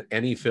in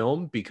any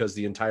film, because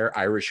the entire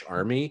Irish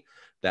army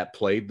that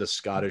played the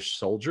Scottish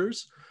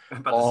soldiers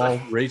all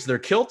raised their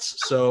kilts.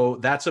 So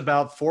that's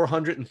about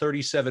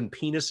 437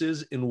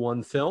 penises in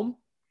one film.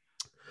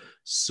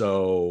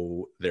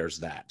 So there's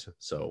that.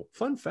 So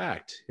fun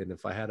fact. And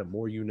if I had a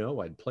more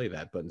I'd play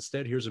that. But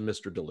instead, here's a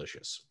Mr.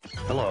 Delicious.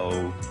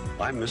 Hello,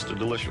 I'm Mr.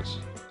 Delicious.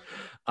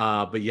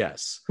 But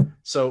yes.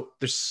 So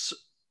there's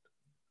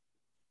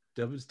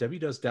Debbie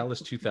does Dallas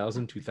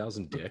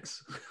 2000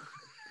 dicks.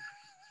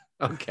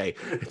 Okay.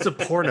 It's a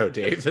porno,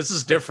 Dave. This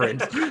is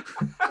different.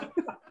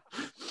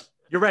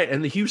 You're right.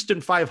 And the Houston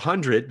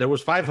 500, there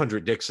was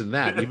 500 dicks in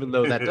that, even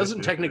though that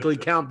doesn't technically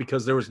count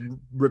because there was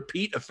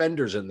repeat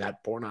offenders in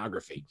that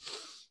pornography.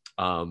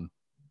 But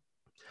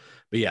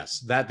yes,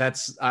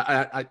 that's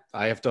I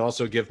have to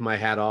also give my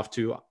hat off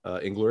to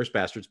Inglourious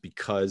Basterds,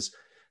 because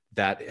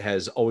that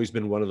has always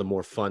been one of the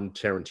more fun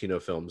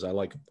Tarantino films. I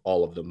like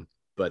all of them,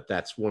 but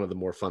that's one of the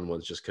more fun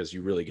ones, just because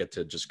you really get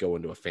to just go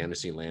into a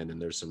fantasy land,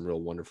 and there's some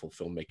real wonderful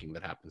filmmaking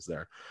that happens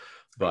there.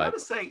 But I gotta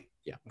say,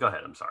 yeah, go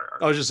ahead. I'm sorry,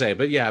 Art. I was just saying,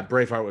 but yeah,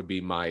 Braveheart would be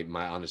my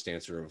honest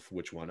answer of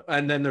which one.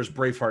 And then there's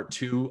Braveheart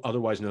 2,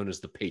 otherwise known as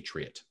The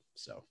Patriot.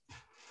 So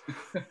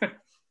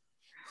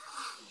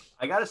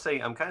I gotta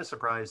say, I'm kind of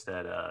surprised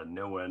that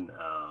no one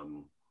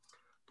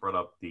brought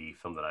up the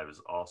film that I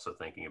was also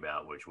thinking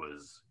about, which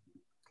was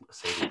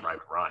Saving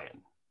Private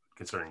Ryan,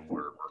 considering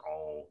we're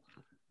all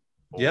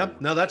old. Yeah,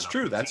 no, that's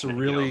true. That's a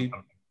really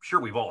I'm sure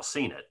we've all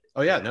seen it.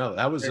 Oh yeah, no,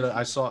 that was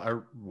I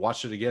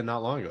watched it again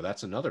not long ago.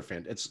 That's another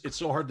fan. It's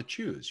so hard to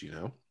choose, you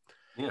know.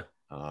 Yeah.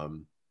 I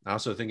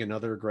also think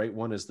another great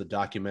one is the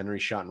documentary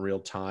shot in real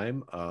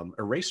time,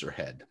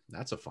 Eraserhead.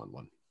 That's a fun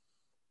one.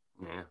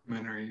 Yeah.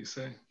 Documentary, you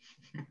say?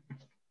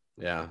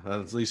 Yeah,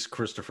 at least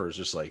Christopher's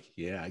just like,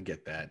 yeah, I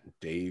get that.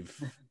 Dave,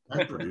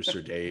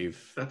 producer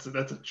Dave. That's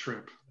a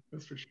trip.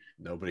 That's for sure.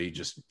 Nobody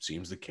just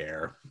seems to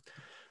care.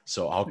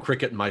 So I'll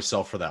cricket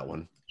myself for that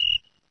one.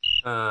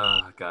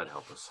 God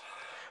help us.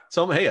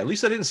 So hey, at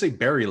least I didn't say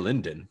Barry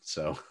Lyndon.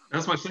 So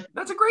that's my second.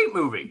 That's a great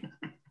movie.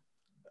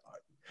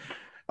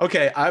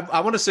 Okay, I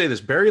want to say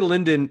this. Barry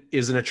Lyndon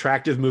is an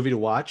attractive movie to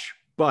watch,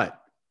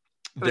 but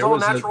there's all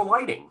natural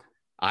lighting.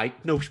 I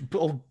know,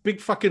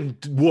 big fucking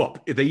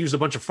whoop. They use a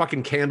bunch of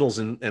fucking candles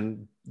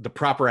and the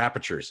proper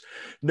apertures.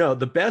 No,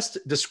 the best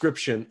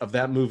description of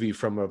that movie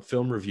from a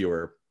film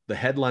reviewer, the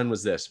headline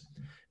was this: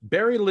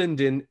 Barry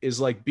Lyndon is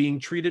like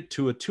being treated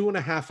to a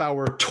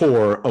 2.5-hour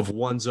tour of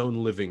one's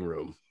own living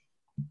room.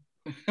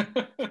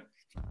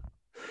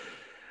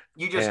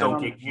 You just don't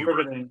get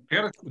humor.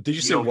 Did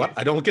you say what?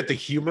 I don't get the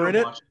humor in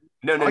it?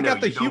 No. I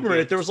got the humor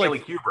in it. There was Stanley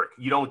Kubrick.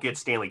 You don't get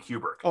Stanley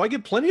Kubrick. Oh, I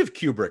get plenty of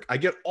Kubrick. I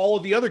get all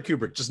of the other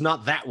Kubrick, just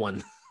not that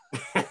one.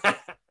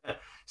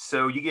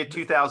 So you get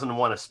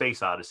 2001: A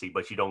Space Odyssey,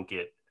 but you don't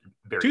get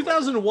Barry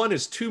 2001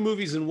 is 2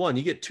 movies in one.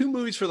 You get 2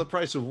 movies for the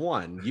price of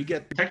 1. You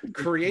get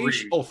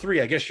Creation. 3. Oh,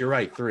 3. I guess you're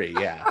right. 3.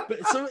 Yeah.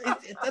 But so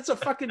that's a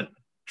fucking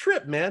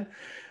trip, man.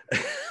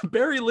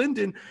 Barry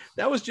Lyndon,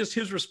 that was just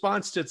his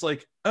response to, it's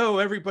like, oh,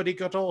 everybody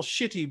got all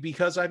shitty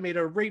because I made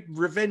a rape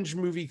revenge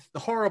movie, the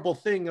horrible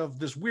thing of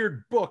this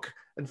weird book,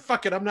 and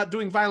fuck it, I'm not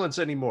doing violence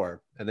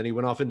anymore. And then he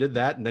went off and did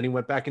that, and then he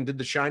went back and did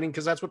The Shining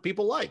because that's what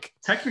people like.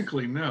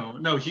 Technically,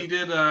 no, he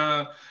did.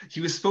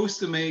 He was supposed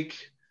to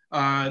make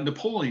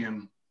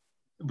Napoleon,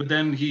 but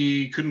then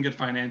he couldn't get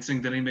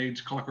financing. Then he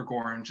made Clockwork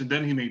Orange, and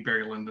then he made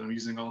Barry Lyndon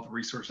using all the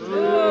resources.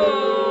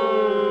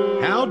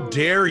 How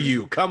dare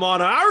you come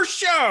on our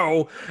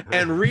show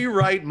and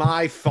rewrite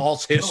my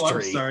false history? Oh,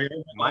 I'm sorry.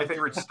 My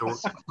favorite story.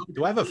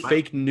 Do I have a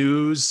fake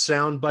news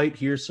soundbite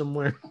here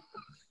somewhere?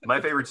 My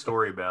favorite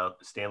story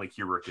about Stanley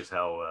Kubrick is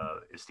how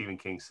Stephen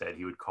King said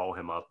he would call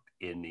him up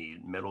in the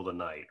middle of the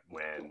night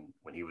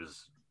when he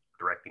was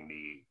directing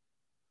The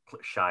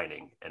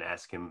Shining and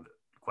ask him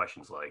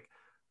questions like,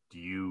 do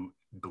you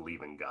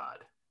believe in God?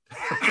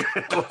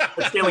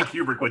 Stanley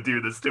Kubrick would do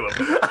this to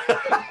him.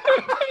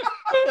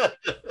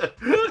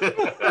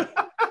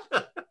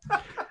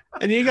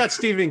 And you got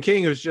Stephen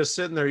King, who's just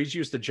sitting there. He's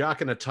used to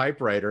jocking a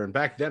typewriter. And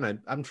back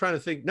then, I'm trying to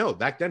think. No,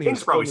 back then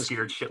King's probably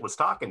scared shitless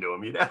talking to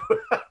him, you know?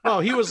 Oh,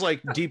 he was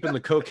like deep in the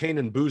cocaine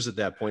and booze at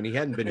that point. He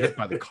hadn't been hit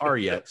by the car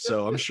yet.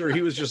 So I'm sure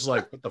he was just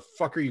like, what the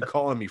fuck are you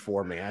calling me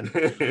for, man?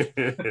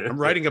 I'm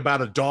writing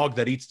about a dog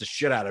that eats the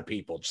shit out of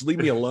people. Just leave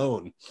me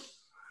alone.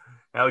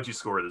 How would you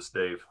score this,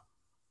 Dave?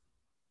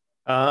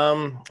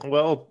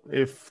 Well,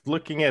 if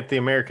looking at the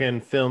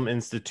American Film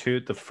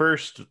Institute, the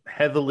first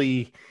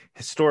heavily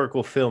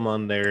historical film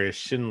on there is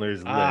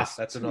Schindler's List.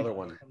 That's another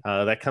one.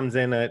 That comes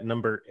in at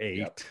number 8.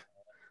 Yep.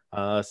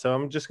 So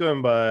I'm just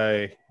going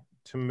by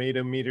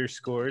tomato meter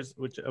scores,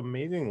 which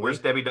amazingly. Where's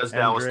Debbie Does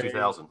Dallas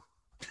 2000?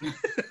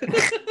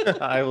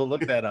 I will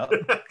look that up.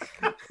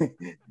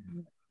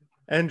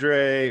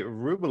 Andrei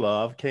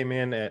Rublev came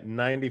in at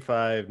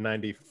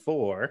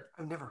 95.94.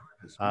 I've never heard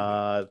this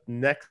movie.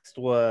 Next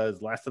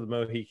was Last of the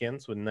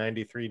Mohicans with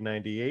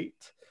 93.98,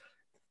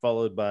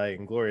 followed by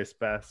Inglourious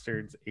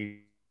Bastards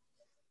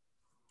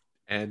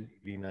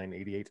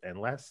 89.88, and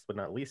last but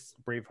not least,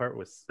 Braveheart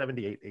was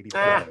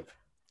 78.85.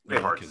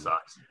 Braveheart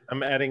sucks.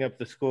 I'm adding up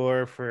the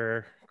score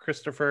for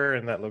Christopher,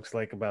 and that looks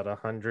like about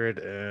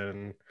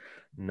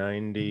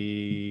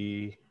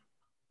 190.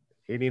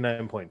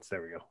 89 points. There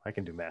we go. I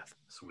can do math.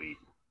 Sweet.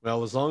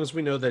 Well, as long as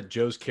we know that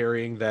Joe's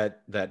carrying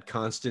that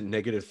constant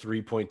negative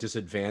 3-point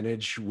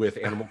disadvantage with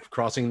Animal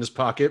Crossing in his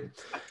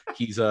pocket,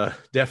 he's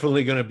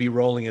definitely going to be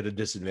rolling at a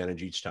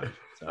disadvantage each time.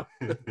 So.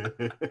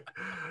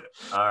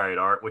 All right,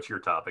 Art, what's your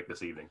topic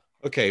this evening?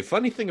 Okay,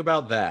 funny thing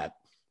about that.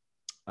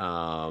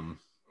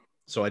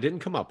 So I didn't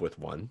come up with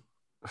one.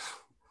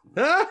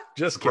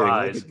 Just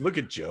kidding. Look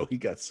at Joe. He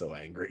got so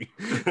angry.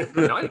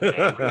 No, I didn't get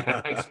angry.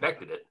 I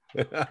expected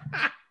it.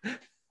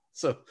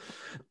 So,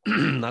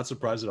 not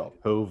surprised at all.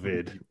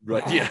 COVID.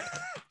 Right, yeah.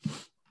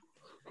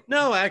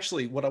 No,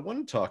 actually, what I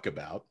want to talk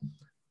about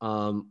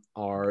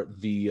are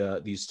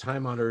these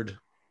time-honored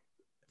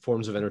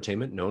forms of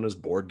entertainment known as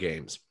board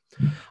games.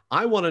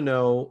 I want to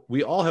know,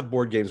 we all have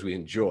board games we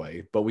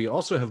enjoy, but we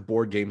also have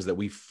board games that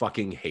we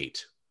fucking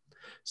hate.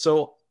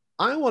 So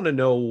I want to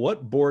know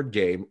what board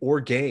game or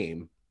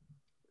game,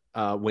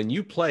 when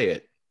you play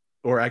it,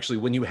 or actually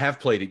when you have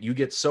played it, you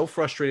get so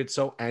frustrated,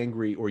 so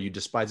angry, or you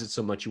despise it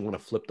so much you want to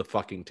flip the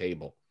fucking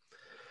table.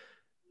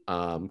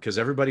 Because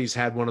everybody's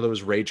had one of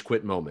those rage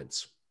quit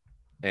moments.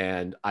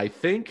 And I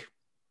think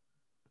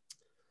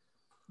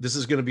this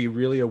is going to be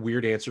really a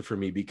weird answer for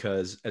me,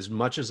 because as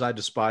much as I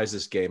despise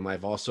this game,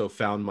 I've also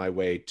found my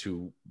way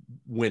to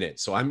win it.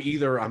 So I'm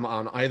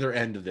on either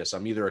end of this.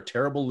 I'm either a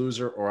terrible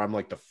loser or I'm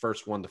like the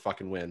first one to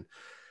fucking win.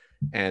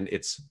 And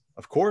it's,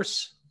 of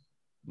course,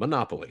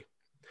 Monopoly.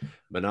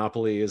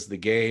 Monopoly is the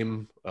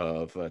game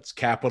of it's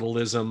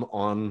capitalism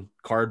on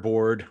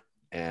cardboard,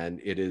 and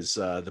it is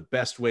the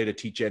best way to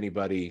teach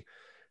anybody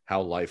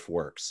how life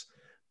works.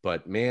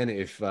 But man,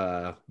 if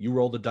you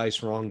roll the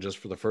dice wrong just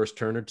for the first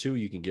turn or two,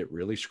 you can get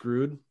really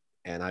screwed.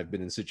 And I've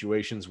been in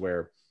situations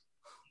where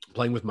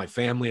playing with my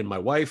family and my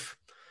wife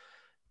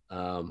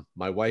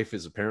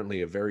is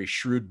apparently a very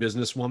shrewd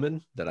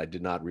businesswoman that I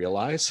did not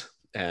realize.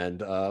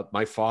 And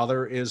my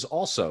father is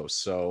also.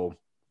 So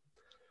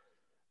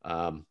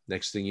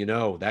next thing you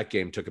know, that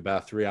game took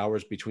about 3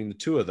 hours between the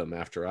two of them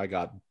after I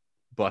got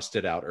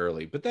busted out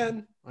early. But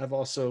then I've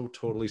also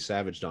totally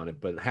savaged on it.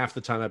 But half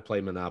the time I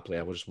play Monopoly,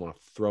 I would just want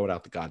to throw it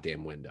out the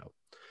goddamn window.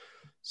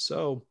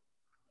 So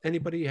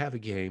anybody have a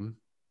game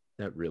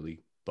that really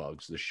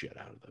bugs the shit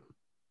out of them?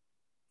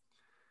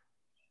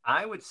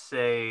 I would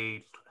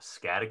say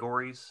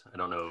Scattergories. I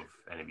don't know if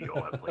any of you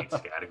all have played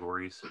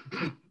Scattergories.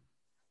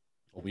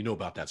 Well, we know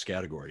about that,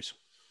 Scattergories.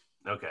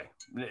 Okay.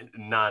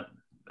 Not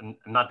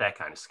that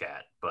kind of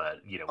scat,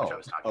 but which I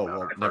was talking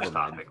about our first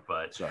topic.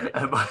 But sorry.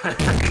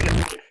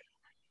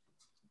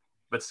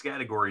 But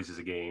Scattergories is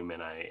a game,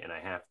 and I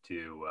have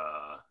to.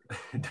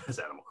 Does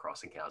Animal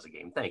Crossing count as a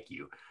game? Thank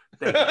you.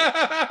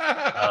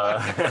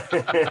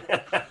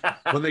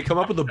 When they come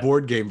up with a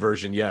board game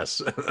version,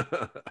 yes.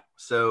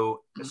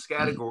 So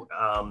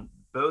Scattergories.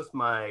 Both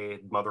my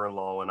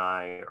mother-in-law and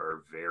I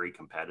are very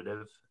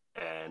competitive,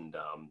 and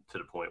to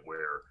the point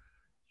where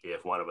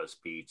if one of us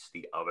beats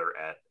the other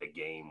at a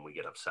game, we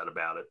get upset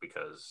about it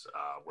because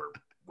we're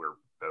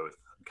both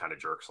kind of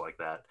jerks like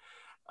that.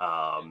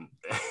 And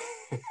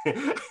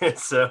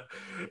so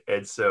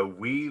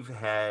we've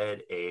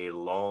had a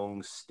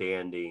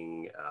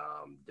long-standing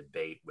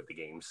debate with the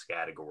game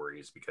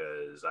Scattergories,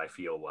 because I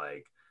feel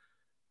like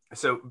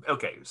so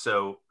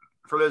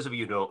for those of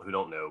you who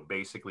don't know,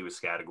 basically what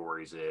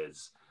Scattergories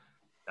is,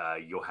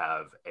 you'll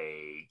have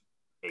a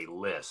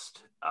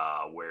list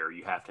where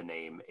you have to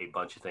name a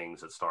bunch of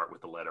things that start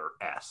with the letter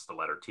S, the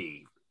letter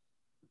T,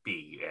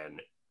 B,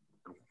 and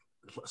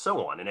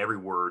so on. And every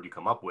word you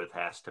come up with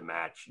has to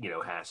match,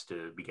 has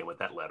to begin with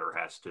that letter,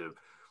 has to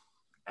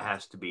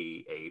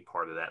be a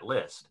part of that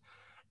list.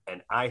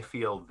 And I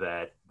feel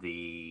that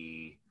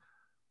the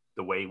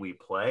way we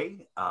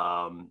play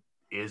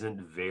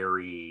isn't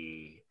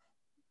very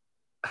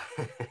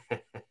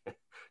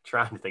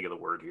trying to think of the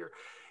word here.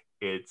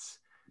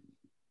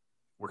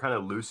 We're kind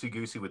of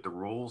loosey-goosey with the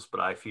rules, but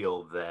I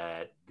feel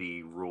that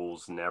the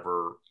rules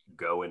never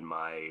go in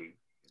my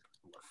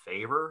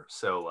favor.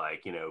 So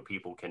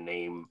people can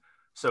name,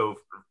 so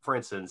for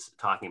instance,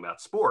 talking about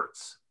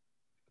sports,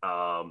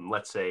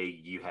 let's say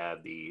you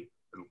have the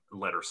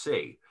letter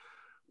C.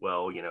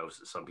 Well,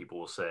 some people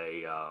will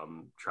say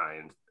try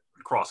and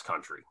cross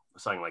country,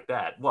 something like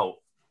that.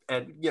 Well,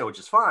 and which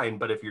is fine,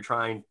 but if you're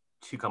trying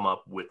to come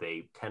up with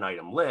a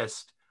 10-item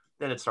list,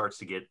 then it starts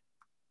to get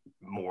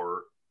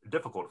more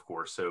difficult, of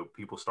course. So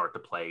people start to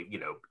play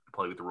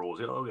with the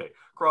rules, okay,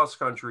 cross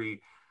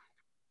country,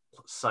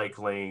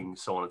 cycling,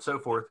 so on and so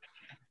forth.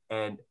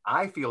 And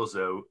I feel as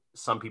though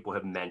some people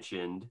have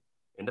mentioned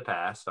in the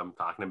past, I'm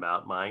talking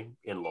about my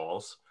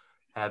in-laws,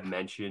 have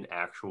mentioned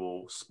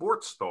actual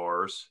sports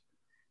stars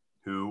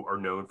who are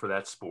known for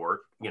that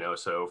sport.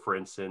 So for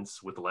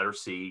instance, with the letter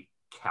C,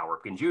 Cal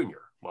Ripken Jr.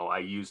 Well, I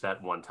used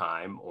that one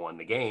time on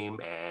the game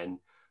and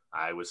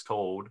I was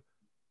told,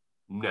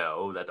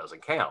 no, that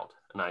doesn't count.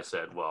 And I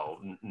said, well,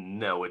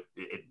 no,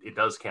 it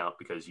does count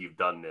because you've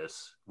done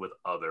this with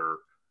other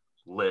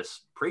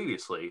lists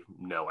previously.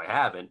 No, I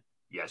haven't.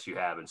 Yes, you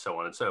have, and so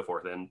on and so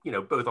forth. And,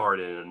 both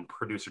Arden and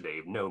producer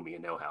Dave know me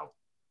and know how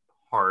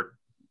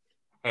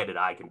hard-headed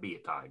I can be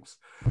at times.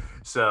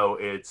 So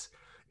it's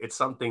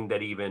something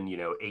that even,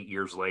 8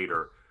 years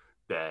later,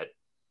 that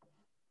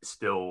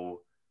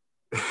still,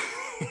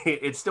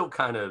 it still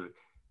kind of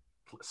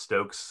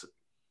stokes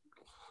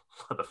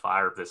the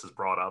fire if this is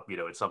brought up.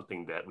 It's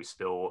something that we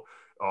still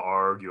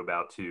argue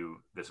about to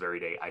this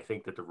very day. I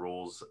think that the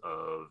rules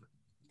of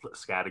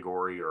this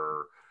category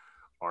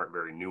aren't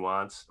very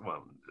nuanced.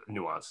 Well,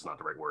 nuanced is not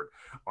the right word.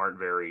 Aren't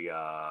very,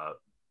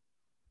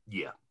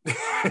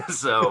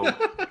 So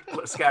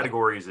this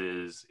categories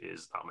is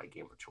not my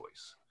game of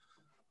choice.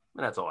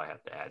 And that's all I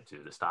have to add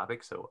to this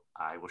topic. So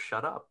I will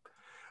shut up.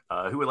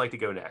 Who would like to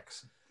go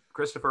next?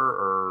 Christopher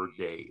or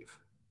Dave?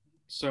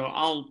 So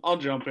I'll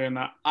jump in.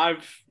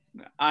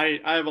 I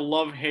have a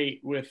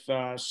love-hate with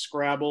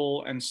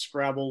Scrabble and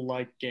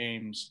Scrabble-like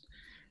games.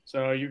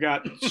 So you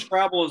got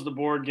Scrabble is the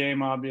board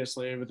game,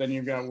 obviously, but then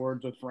you've got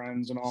Words with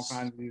Friends and all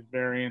kinds of these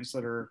variants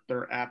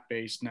they're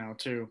app-based now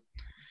too.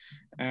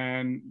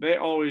 And they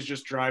always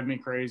just drive me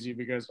crazy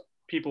because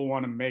people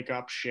want to make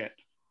up shit.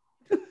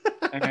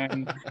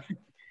 And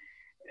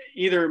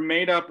either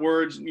made up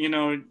words,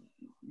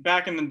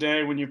 back in the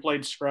day when you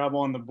played Scrabble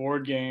on the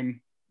board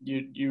game,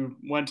 you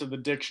went to the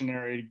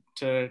dictionary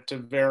to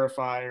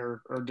verify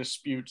or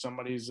dispute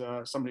somebody's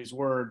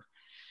word.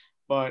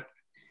 But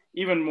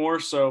even more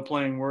so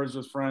playing Words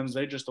with Friends,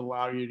 they just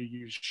allow you to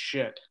use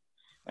shit.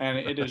 And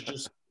it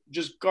is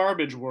just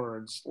garbage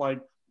words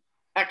like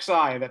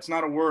XI. That's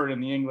not a word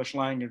in the English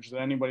language that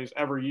anybody's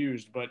ever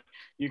used, but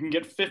you can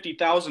get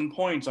 50,000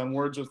 points on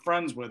Words with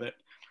Friends with it.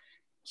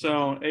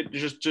 So it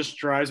just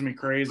drives me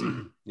crazy.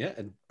 Yeah,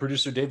 and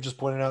producer Dave just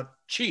pointed out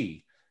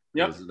Chi.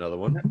 Yep. Is another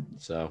one.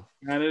 So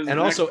that is, and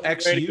also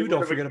XU,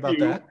 don't forget about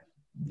that.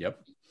 Yep.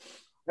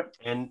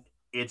 And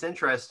it's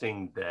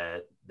interesting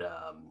that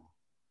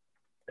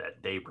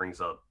that Dave brings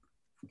up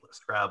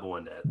Scrabble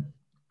and that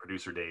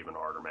producer Dave and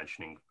Art are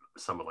mentioning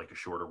some of like the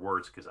shorter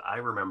words, because I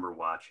remember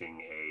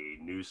watching a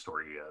news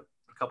story a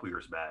couple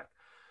years back.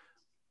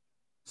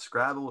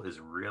 Scrabble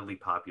is really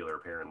popular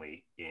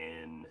apparently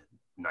in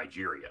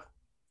Nigeria.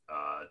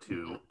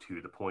 To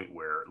the point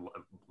where,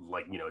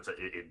 like,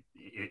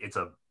 it's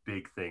a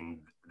big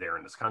thing there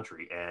in this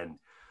country. And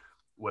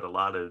what a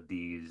lot of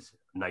these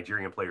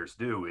Nigerian players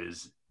do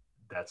is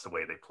that's the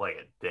way they play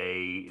it.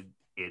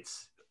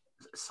 It's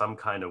some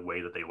kind of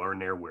way that they learn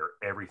there where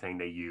everything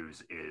they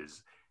use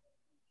is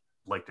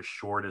like the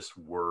shortest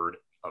word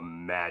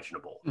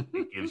imaginable.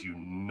 It gives you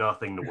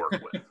nothing to work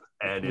with.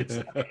 And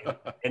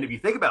and if you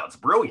think about it, it's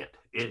brilliant.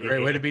 It's a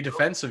great way to be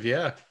defensive.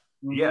 Yeah.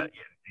 Yeah,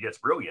 it's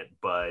brilliant.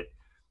 But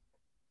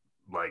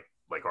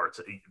like Art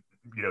said,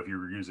 if you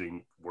were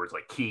using words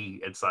like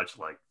key and such,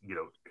 like,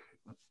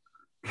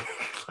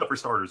 for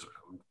starters,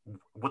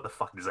 what the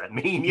fuck does that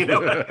mean? And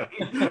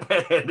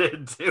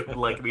then too,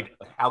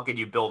 how can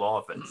you build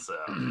off it? So,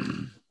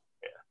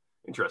 yeah,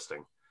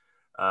 interesting.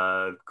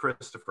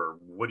 Christopher,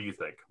 what do you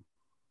think?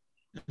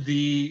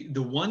 The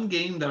one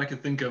game that I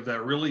could think of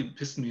that really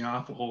pissed me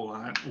off a whole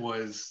lot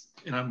was,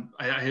 and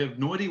I have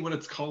no idea what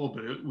it's called,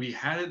 but we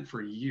had it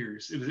for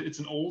years. It's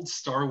an old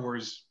Star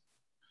Wars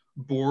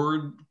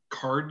board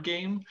card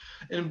game,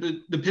 and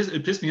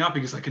it pissed me off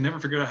because I could never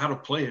figure out how to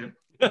play it.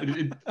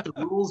 The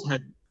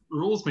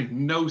rules make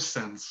no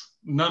sense,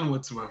 none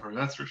whatsoever.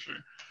 That's for sure.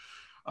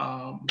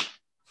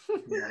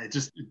 Yeah,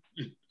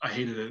 I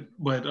hated it.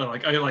 But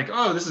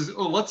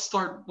let's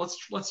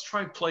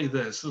try play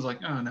this. It was like,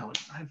 oh no,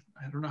 I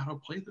don't know how to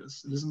play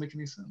this. It doesn't make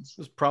any sense. It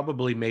was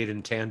probably made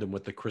in tandem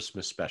with the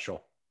Christmas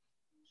special.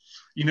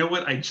 You know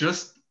what? I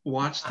just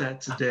watched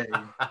that today,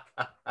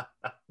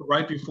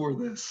 right before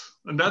this,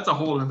 and that's a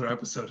whole other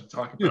episode to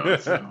talk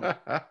about. So.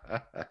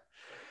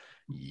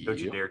 Don't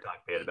you dare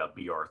talk bad about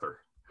B. Arthur.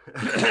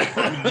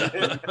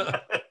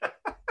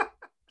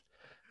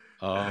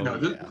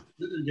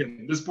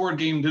 This board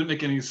game didn't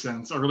make any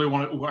sense. I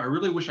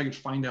really wish I could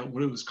find out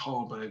what it was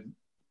called, but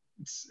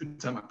it's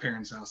at my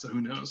parents' house, so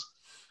who knows?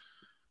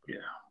 Yeah.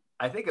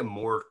 I think a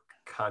more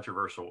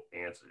controversial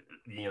answer,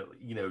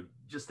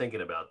 just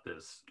thinking about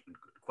this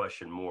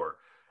question more,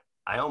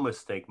 I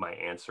almost think my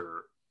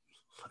answer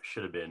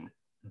should have been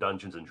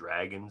Dungeons and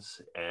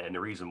Dragons. And the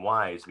reason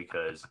why is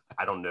because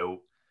I don't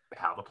know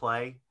how to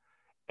play,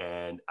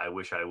 and I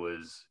wish I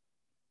was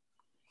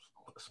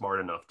smart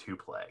enough to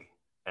play.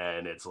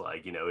 And it's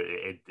like,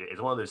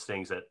 it's one of those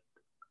things that,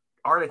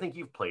 Art, I think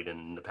you've played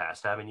in the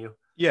past, haven't you?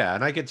 Yeah,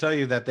 and I can tell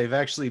you that they've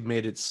actually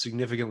made it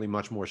significantly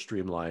much more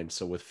streamlined.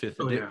 So with fifth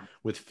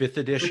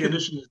edition,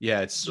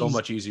 yeah, it's so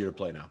much easier to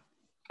play now.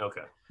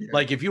 Okay. Yeah.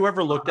 Like if you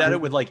ever looked at it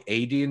with like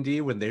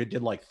AD&D when they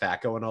did like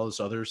THAC0 and all this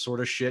other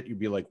sort of shit, you'd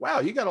be like, wow,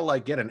 you got to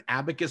like get an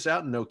abacus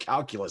out and know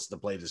calculus to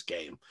play this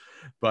game.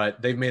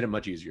 But they've made it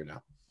much easier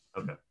now.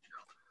 Okay.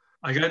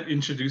 I got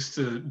introduced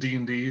to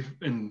D&D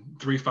in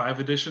 3.5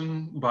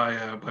 edition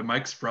by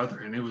Mike's brother,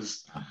 and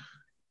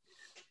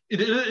it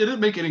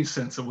didn't make any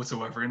sense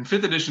whatsoever. And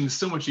 5th edition is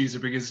so much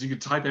easier because you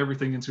could type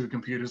everything into a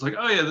computer. It's like,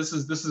 oh yeah, this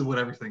is what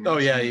everything is. Oh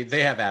yeah,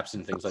 they have apps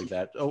and things like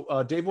that.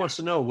 Oh, Dave wants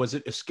to know, was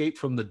it Escape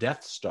from the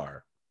Death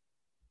Star?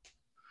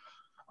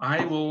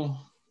 I will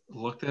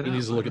look that up. He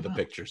needs to look at the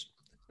pictures.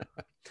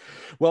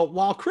 Well,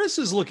 while Chris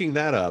is looking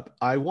that up,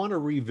 I want to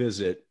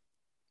revisit.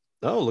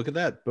 Oh, look at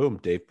that. Boom,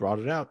 Dave brought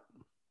it out.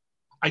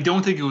 I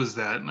don't think it was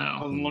that, no.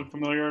 Doesn't look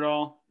familiar at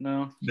all,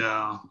 no.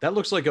 No. That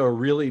looks like a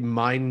really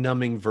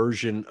mind-numbing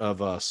version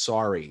of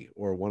Sorry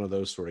or one of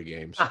those sort of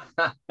games.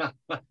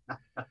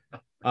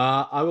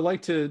 I would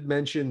like to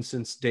mention,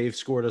 since Dave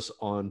scored us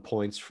on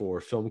points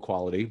for film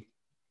quality,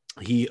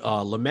 he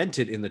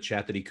lamented in the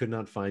chat that he could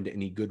not find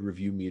any good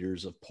review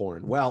meters of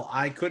porn. Well,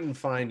 I couldn't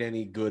find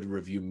any good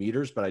review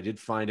meters, but I did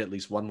find at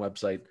least one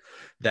website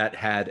that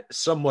had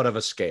somewhat of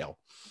a scale.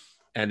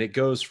 And it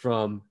goes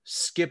from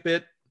skip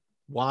it,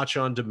 watch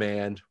on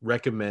demand,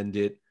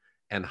 recommended,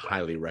 and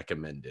highly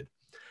recommended.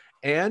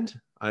 And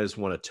I just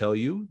want to tell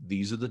you,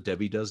 these are the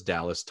Debbie Does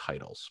Dallas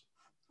titles.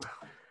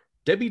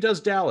 Debbie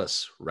Does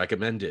Dallas,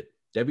 recommended.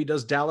 Debbie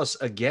Does Dallas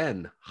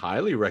again,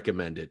 highly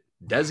recommended.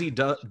 Debbie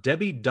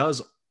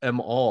Does Em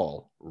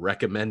All,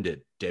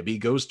 recommended. Debbie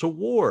Goes to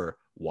War,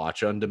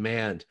 watch on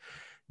demand.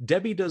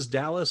 Debbie Does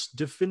Dallas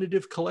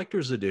Definitive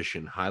Collector's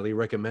Edition, highly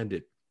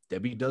recommended.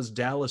 Debbie Does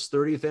Dallas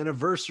 30th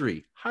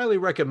Anniversary, highly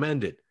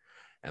recommended.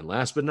 And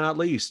last but not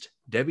least,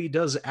 Debbie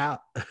Does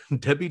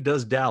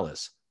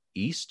Dallas,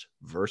 East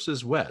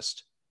versus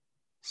West.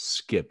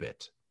 Skip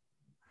it.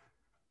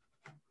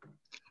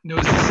 No,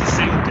 is this the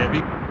same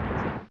Debbie?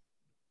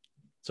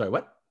 Sorry,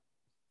 what?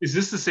 Is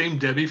this the same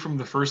Debbie from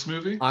the first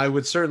movie? I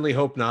would certainly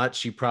hope not.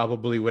 She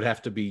probably would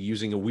have to be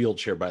using a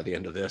wheelchair by the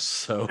end of this.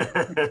 So,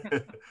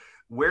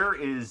 where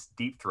is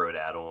Deep Throat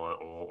at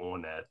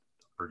on that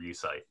review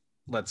site?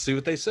 Let's see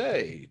what they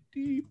say.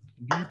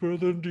 Deeper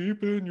than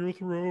deep in your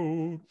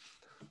throat.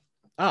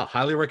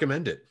 Highly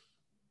recommended.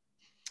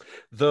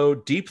 Though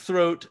Deep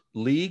Throat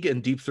League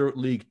and Deep Throat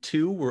League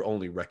 2 were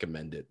only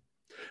recommended.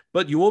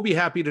 But you will be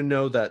happy to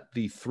know that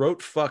the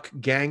Throat Fuck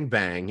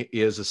Gangbang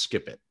is a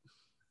skip it.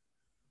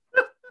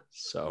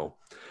 So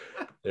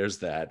there's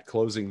that.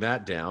 Closing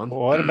that down.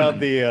 What about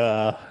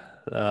the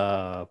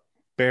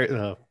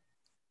Bigfoot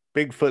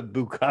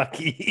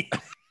Bukkake?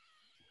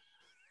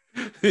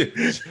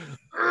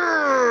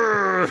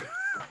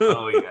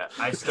 Oh yeah,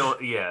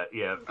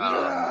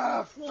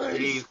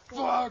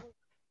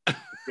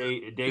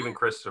 Dave and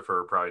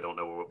Christopher probably don't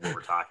know what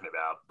we're talking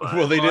about. But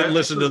well, they didn't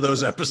listen to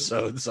those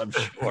episodes, I'm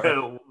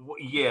sure.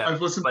 Yeah,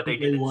 but they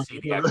didn't see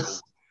the actual.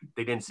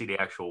 They didn't see the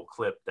actual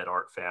clip that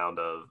Art found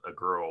of a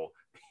girl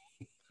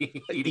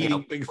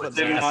eating Bigfoot's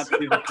ass.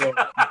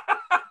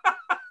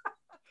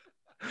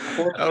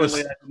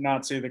 Unfortunately, I did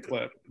not see the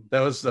clip.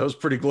 That was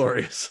pretty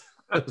glorious.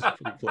 That was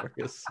pretty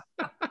glorious.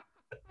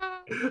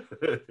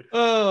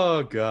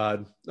 Oh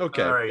God.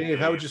 Okay, right, Dave,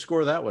 how would you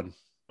score that one?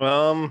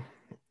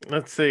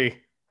 Let's see.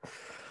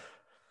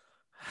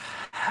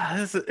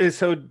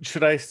 So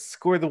should I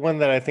score the one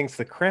that I think is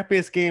the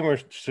crappiest game, or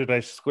should I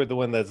score the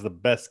one that's the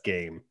best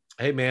game?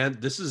 Hey man,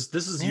 this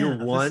is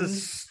your one.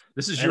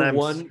 This is your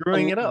one.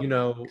 Screwing it up. You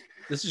know,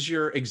 this is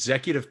your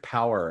executive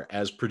power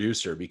as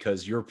producer,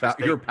 because your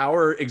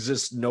power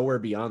exists nowhere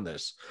beyond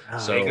this.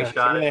 So I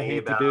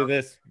hate to do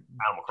this.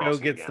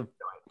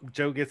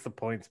 Joe gets the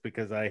points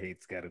because I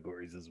hate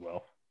categories as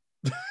well.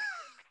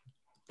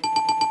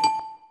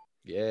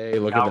 Yay!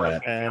 Look at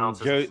that. And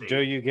Joe,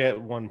 you get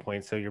 1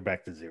 point, so you're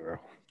back to 0.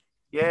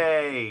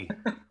 Yay!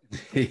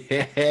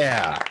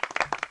 Yeah.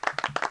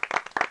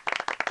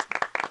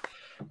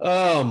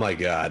 Oh my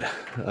God.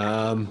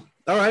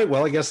 All right.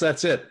 Well, I guess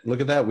that's it. Look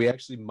at that. We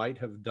actually might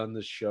have done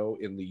this show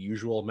in the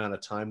usual amount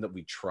of time that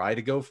we try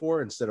to go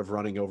for, instead of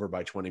running over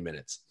by 20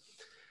 minutes.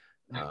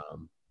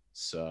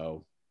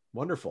 So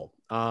wonderful.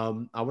 I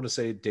want to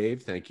say,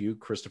 Dave, thank you.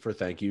 Christopher,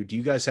 thank you. Do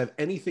you guys have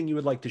anything you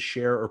would like to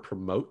share or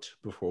promote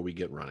before we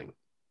get running?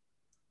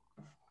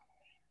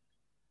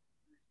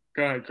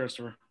 Go ahead,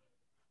 Christopher.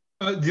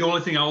 The only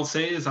thing I'll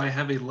say is I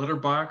have a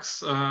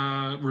Letterbox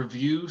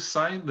review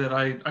site that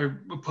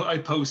I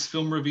post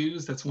film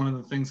reviews. That's one of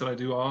the things that I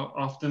do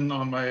often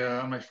on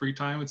my free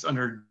time. It's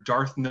under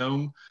Darth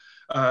Gnome.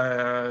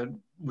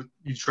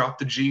 You drop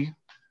the G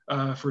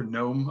for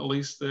Gnome, at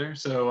least there.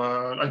 So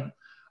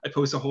I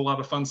post a whole lot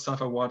of fun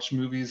stuff. I watch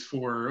movies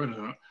for, I don't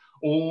know,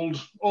 old,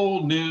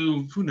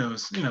 new, who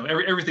knows,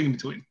 everything in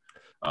between.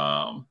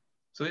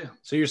 So yeah.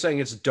 So you're saying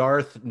it's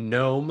Darth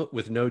Gnome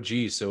with no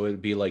G, so it'd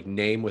be like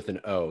name with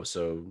an O.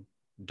 So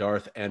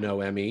Darth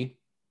Nome.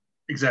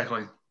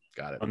 Exactly.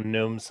 Got it. A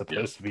gnome's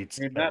supposed to be.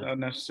 Made that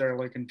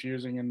unnecessarily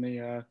confusing in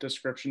the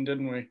description,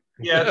 didn't we?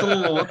 Yeah, it's a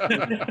little.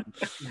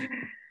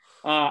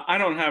 I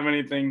don't have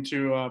anything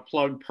to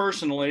plug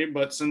personally,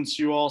 but since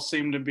you all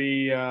seem to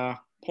be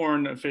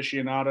porn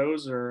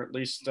aficionados, or at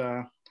least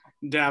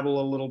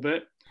dabble a little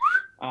bit,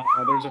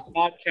 there's a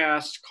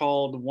podcast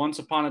called Once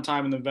Upon a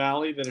Time in the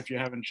Valley that if you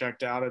haven't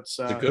checked out, it's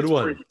a good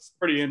one.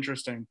 Pretty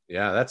interesting.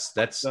 Yeah,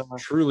 that's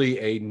truly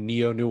a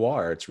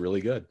neo-noir. It's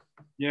really good.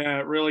 Yeah,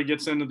 it really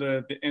gets into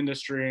the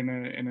industry in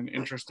an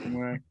interesting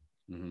way.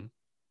 Mm-hmm.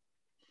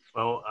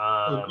 Well,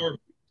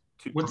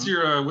 what's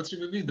your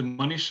movie? The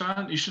Money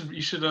Shot. You should.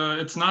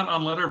 It's not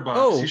on Letterboxd.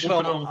 Oh, you should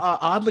well,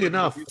 oddly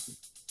enough,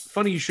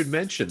 funny you should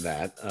mention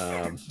that.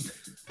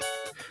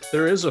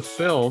 There is a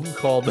film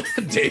called.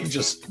 Dave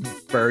just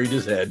buried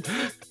his head.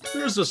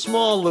 There's a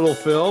small little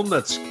film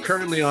that's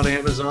currently on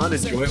Amazon.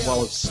 Enjoy it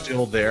while it's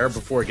still there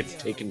before it gets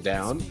taken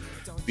down,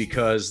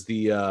 because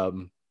the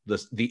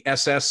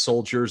SS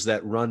soldiers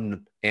that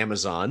run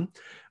Amazon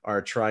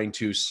are trying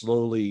to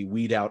slowly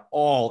weed out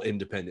all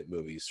independent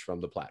movies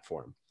from the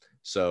platform.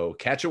 So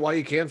catch it while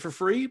you can for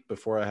free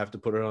before I have to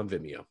put it on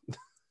Vimeo.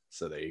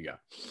 So there you go.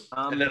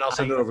 And then I'll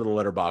send it over the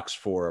Letterboxd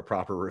for a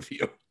proper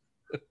review.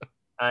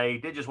 I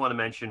did just want to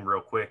mention real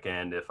quick,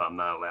 and if I'm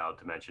not allowed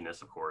to mention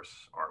this, of course,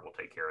 Art will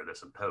take care of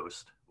this in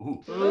post.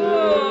 Ooh.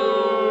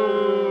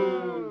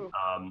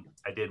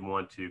 I did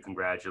want to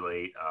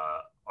congratulate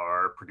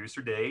our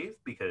producer Dave,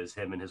 because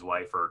him and his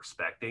wife are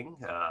expecting.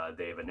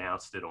 They've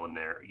announced it on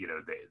their,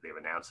 they've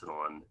announced it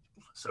on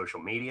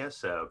social media.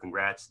 So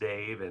congrats,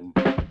 Dave and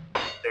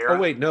Sarah. Oh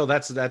wait, no,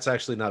 that's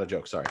actually not a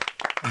joke. Sorry.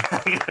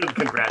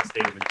 Congrats,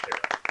 Dave and Sarah.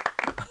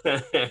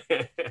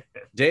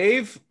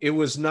 Dave, it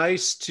was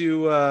nice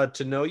to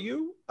know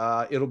you.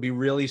 It'll be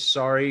really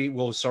sorry.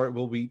 Wow,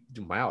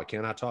 I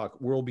cannot talk.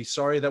 We'll be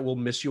sorry that we'll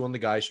miss you on the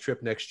guys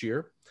trip next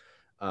year.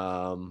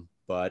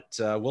 But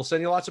we'll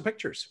send you lots of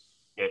pictures.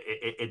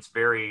 It's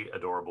very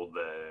adorable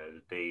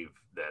that Dave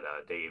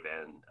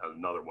and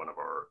another one of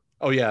our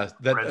friends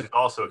who's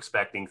also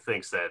expecting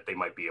thinks that they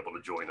might be able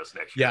to join us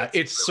next year. Yeah,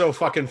 it's really so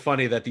fucking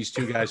funny that these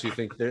two guys who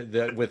think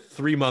that with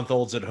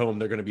 3-month-olds at home,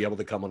 they're going to be able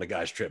to come on a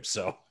guy's trip.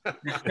 So.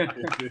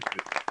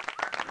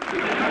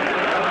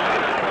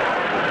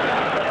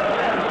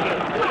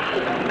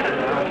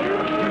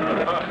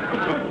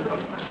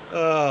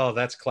 Oh,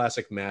 that's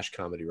classic MASH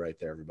comedy right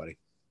there, everybody.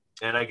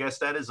 And I guess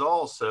that is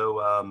all.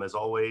 So as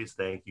always,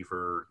 thank you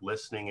for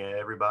listening,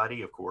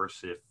 everybody. Of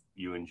course, if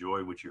you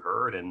enjoy what you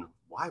heard, and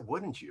why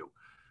wouldn't you?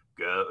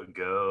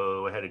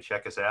 Go ahead and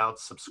check us out,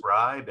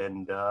 subscribe,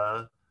 and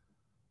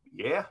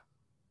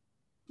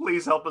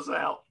please help us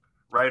out.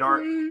 Right,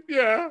 Art? We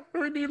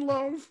need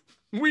love.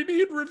 We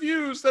need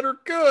reviews that are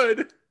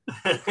good.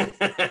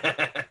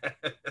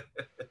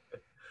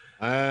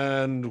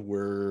 And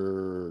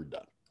we're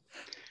done.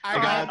 I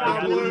got the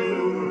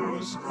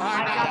blues.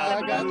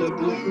 I got the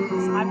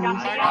blues. I've got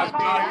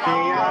the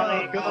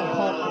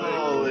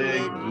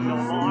alcoholic. No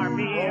more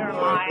beer,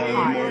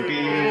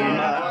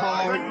 my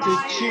heart to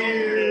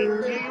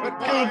cheer.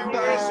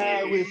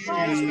 Goodbye,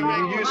 whiskey. You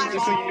used to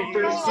think me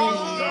first.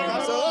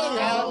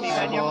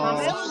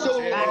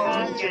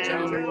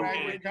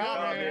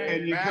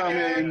 And you're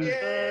coming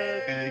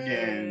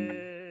again.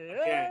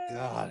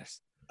 God.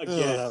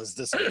 Again. That was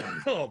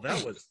disappointing. Oh,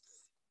 that was.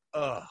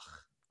 Ugh.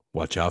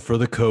 Watch out for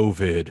the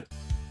COVID.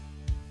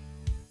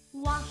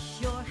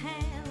 Wash your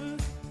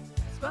hands.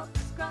 Scrub,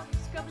 scrub,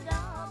 scrub it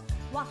up.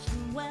 Wash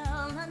them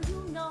well and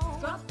you know.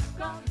 Scrub,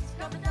 scrub,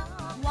 scrub it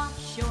up.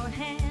 Wash your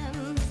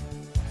hands.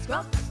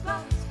 Scrub,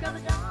 scrub, scrub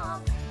it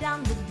up.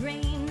 Down the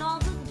drain, all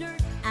the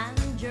dirt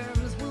and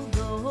germs will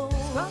go.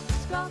 Scrub,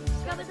 scrub,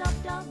 scrub it up,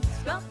 dub.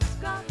 Scrub,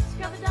 scrub,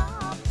 scrub it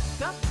up.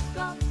 Scrub,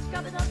 scrub,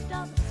 scrub it up,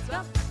 dub.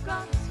 Scrub,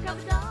 scrub, scrub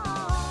it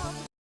up.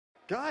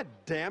 God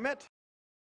damn it.